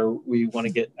yet where we want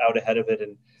to get out ahead of it,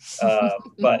 and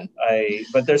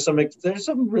but there's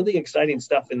some really exciting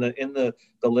stuff in the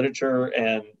literature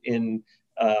and in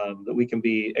that we can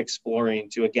be exploring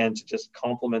to just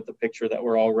complement the picture that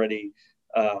we're already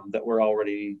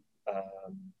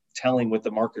telling with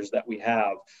the markers that we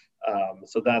have.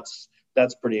 So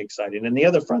that's pretty exciting. And the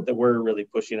other front that we're really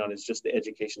pushing on is just the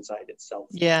education side itself.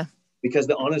 Yeah. Because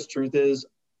the honest truth is,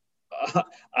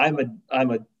 I'm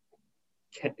a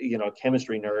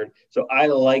chemistry nerd, so I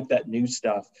like that new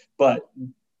stuff. But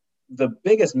the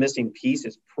biggest missing piece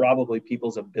is probably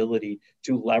people's ability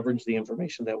to leverage the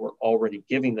information that we're already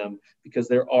giving them, because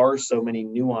there are so many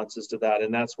nuances to that.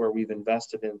 And that's where we've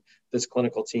invested in this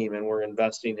clinical team, and we're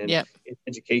investing in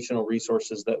educational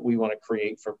resources that we want to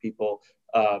create for people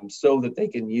so that they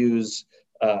can use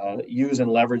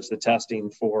and leverage the testing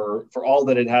for all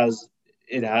that it has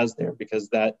there, because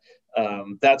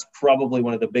that's probably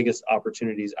one of the biggest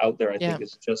opportunities out there. I think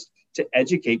is just to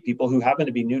educate people who happen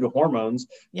to be new to hormones.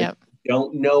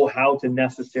 don't know how to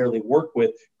necessarily work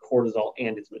with cortisol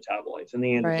and its metabolites, and the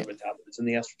androgen metabolites, and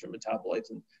the estrogen metabolites,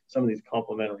 and some of these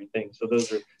complementary things. So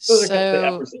those are kind of the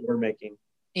efforts that we're making.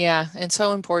 Yeah, and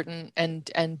so important and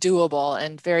doable,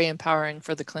 and very empowering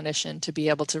for the clinician to be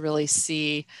able to really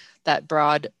see that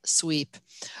broad sweep.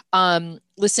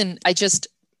 Listen,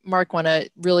 Mark, want to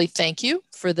really thank you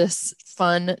for this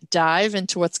fun dive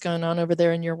into what's going on over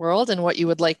there in your world and what you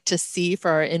would like to see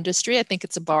for our industry. I think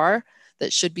it's a bar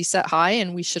that should be set high,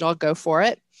 and we should all go for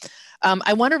it.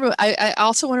 I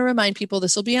also want to remind people,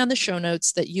 this will be on the show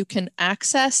notes, that you can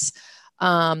access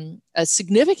a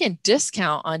significant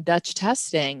discount on Dutch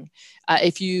testing.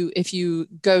 If you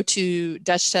go to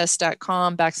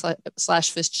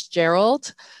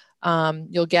dutchtest.com/Fitzgerald,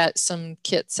 you'll get some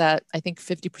kits at, I think,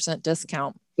 50%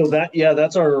 discount. So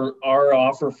that's our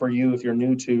offer for you if you're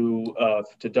new to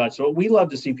Dutch. So what we love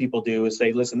to see people do is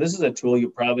say, listen, this is a tool you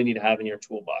probably need to have in your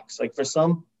toolbox. Like for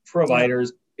some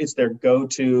providers, it's their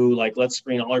go-to, like, let's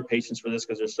screen all our patients for this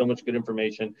because there's so much good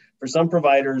information. For some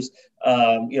providers,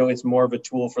 it's more of a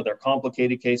tool for their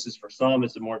complicated cases. For some,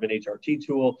 it's more of an HRT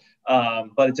tool,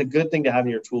 but it's a good thing to have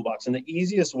in your toolbox. And the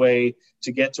easiest way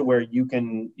to get to where you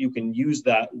can use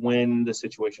that when the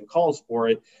situation calls for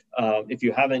it, if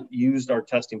you haven't used our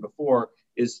testing before,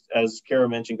 is, as Kara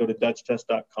mentioned, go to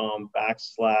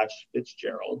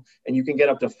dutchtest.com/Fitzgerald, and you can get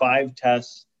up to 5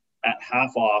 tests at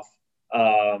half off.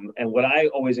 And what I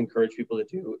always encourage people to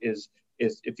do is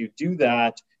if you do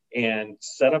that and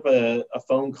set up a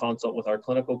phone consult with our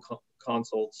clinical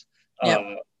consults, what's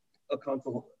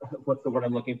the word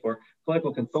I'm looking for?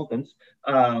 Clinical consultants.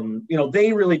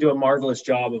 They really do a marvelous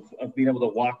job of being able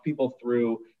to walk people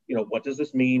through, what does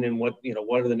this mean, and what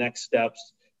are the next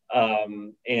steps.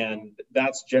 And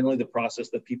that's generally the process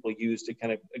that people use to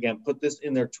kind of, again, put this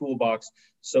in their toolbox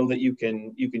so that you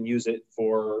can use it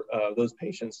for those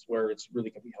patients where it's really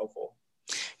going to be helpful.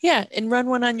 Yeah, and run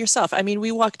one on yourself. I mean,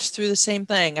 we walked through the same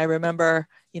thing. I remember,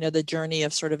 the journey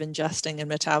of sort of ingesting and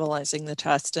metabolizing the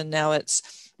test, and now it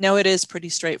is pretty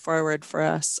straightforward for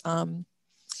us.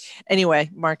 Anyway,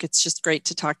 Mark, it's just great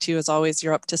to talk to you as always.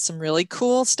 You're up to some really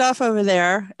cool stuff over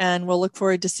there, and we'll look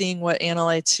forward to seeing what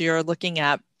analytes you're looking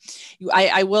at.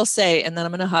 I will say, and then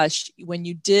I'm going to hush, when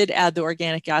you did add the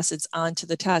organic acids onto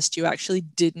the test, you actually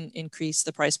didn't increase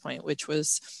the price point, which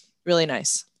was really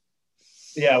nice.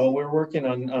 Yeah, well, we're working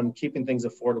on keeping things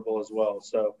affordable as well.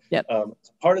 So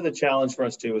part of the challenge for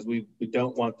us too is we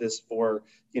don't want this for,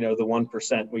 the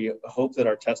 1%. We hope that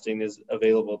our testing is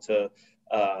available to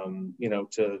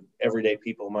to everyday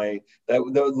people.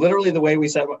 Literally the way we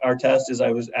set our test is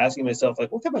I was asking myself, like,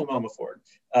 what can my mom afford?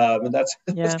 And that's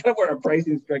kind of where our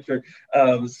pricing structure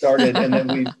started. And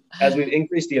then as we've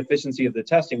increased the efficiency of the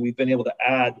testing, we've been able to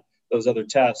add those other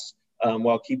tests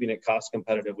while keeping it cost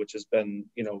competitive, which has been,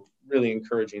 really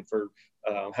encouraging for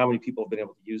how many people have been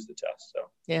able to use the test. So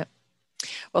yeah.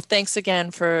 Well, thanks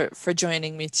again for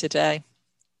joining me today.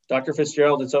 Dr.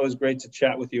 Fitzgerald, it's always great to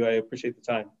chat with you. I appreciate the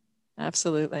time.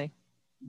 Absolutely.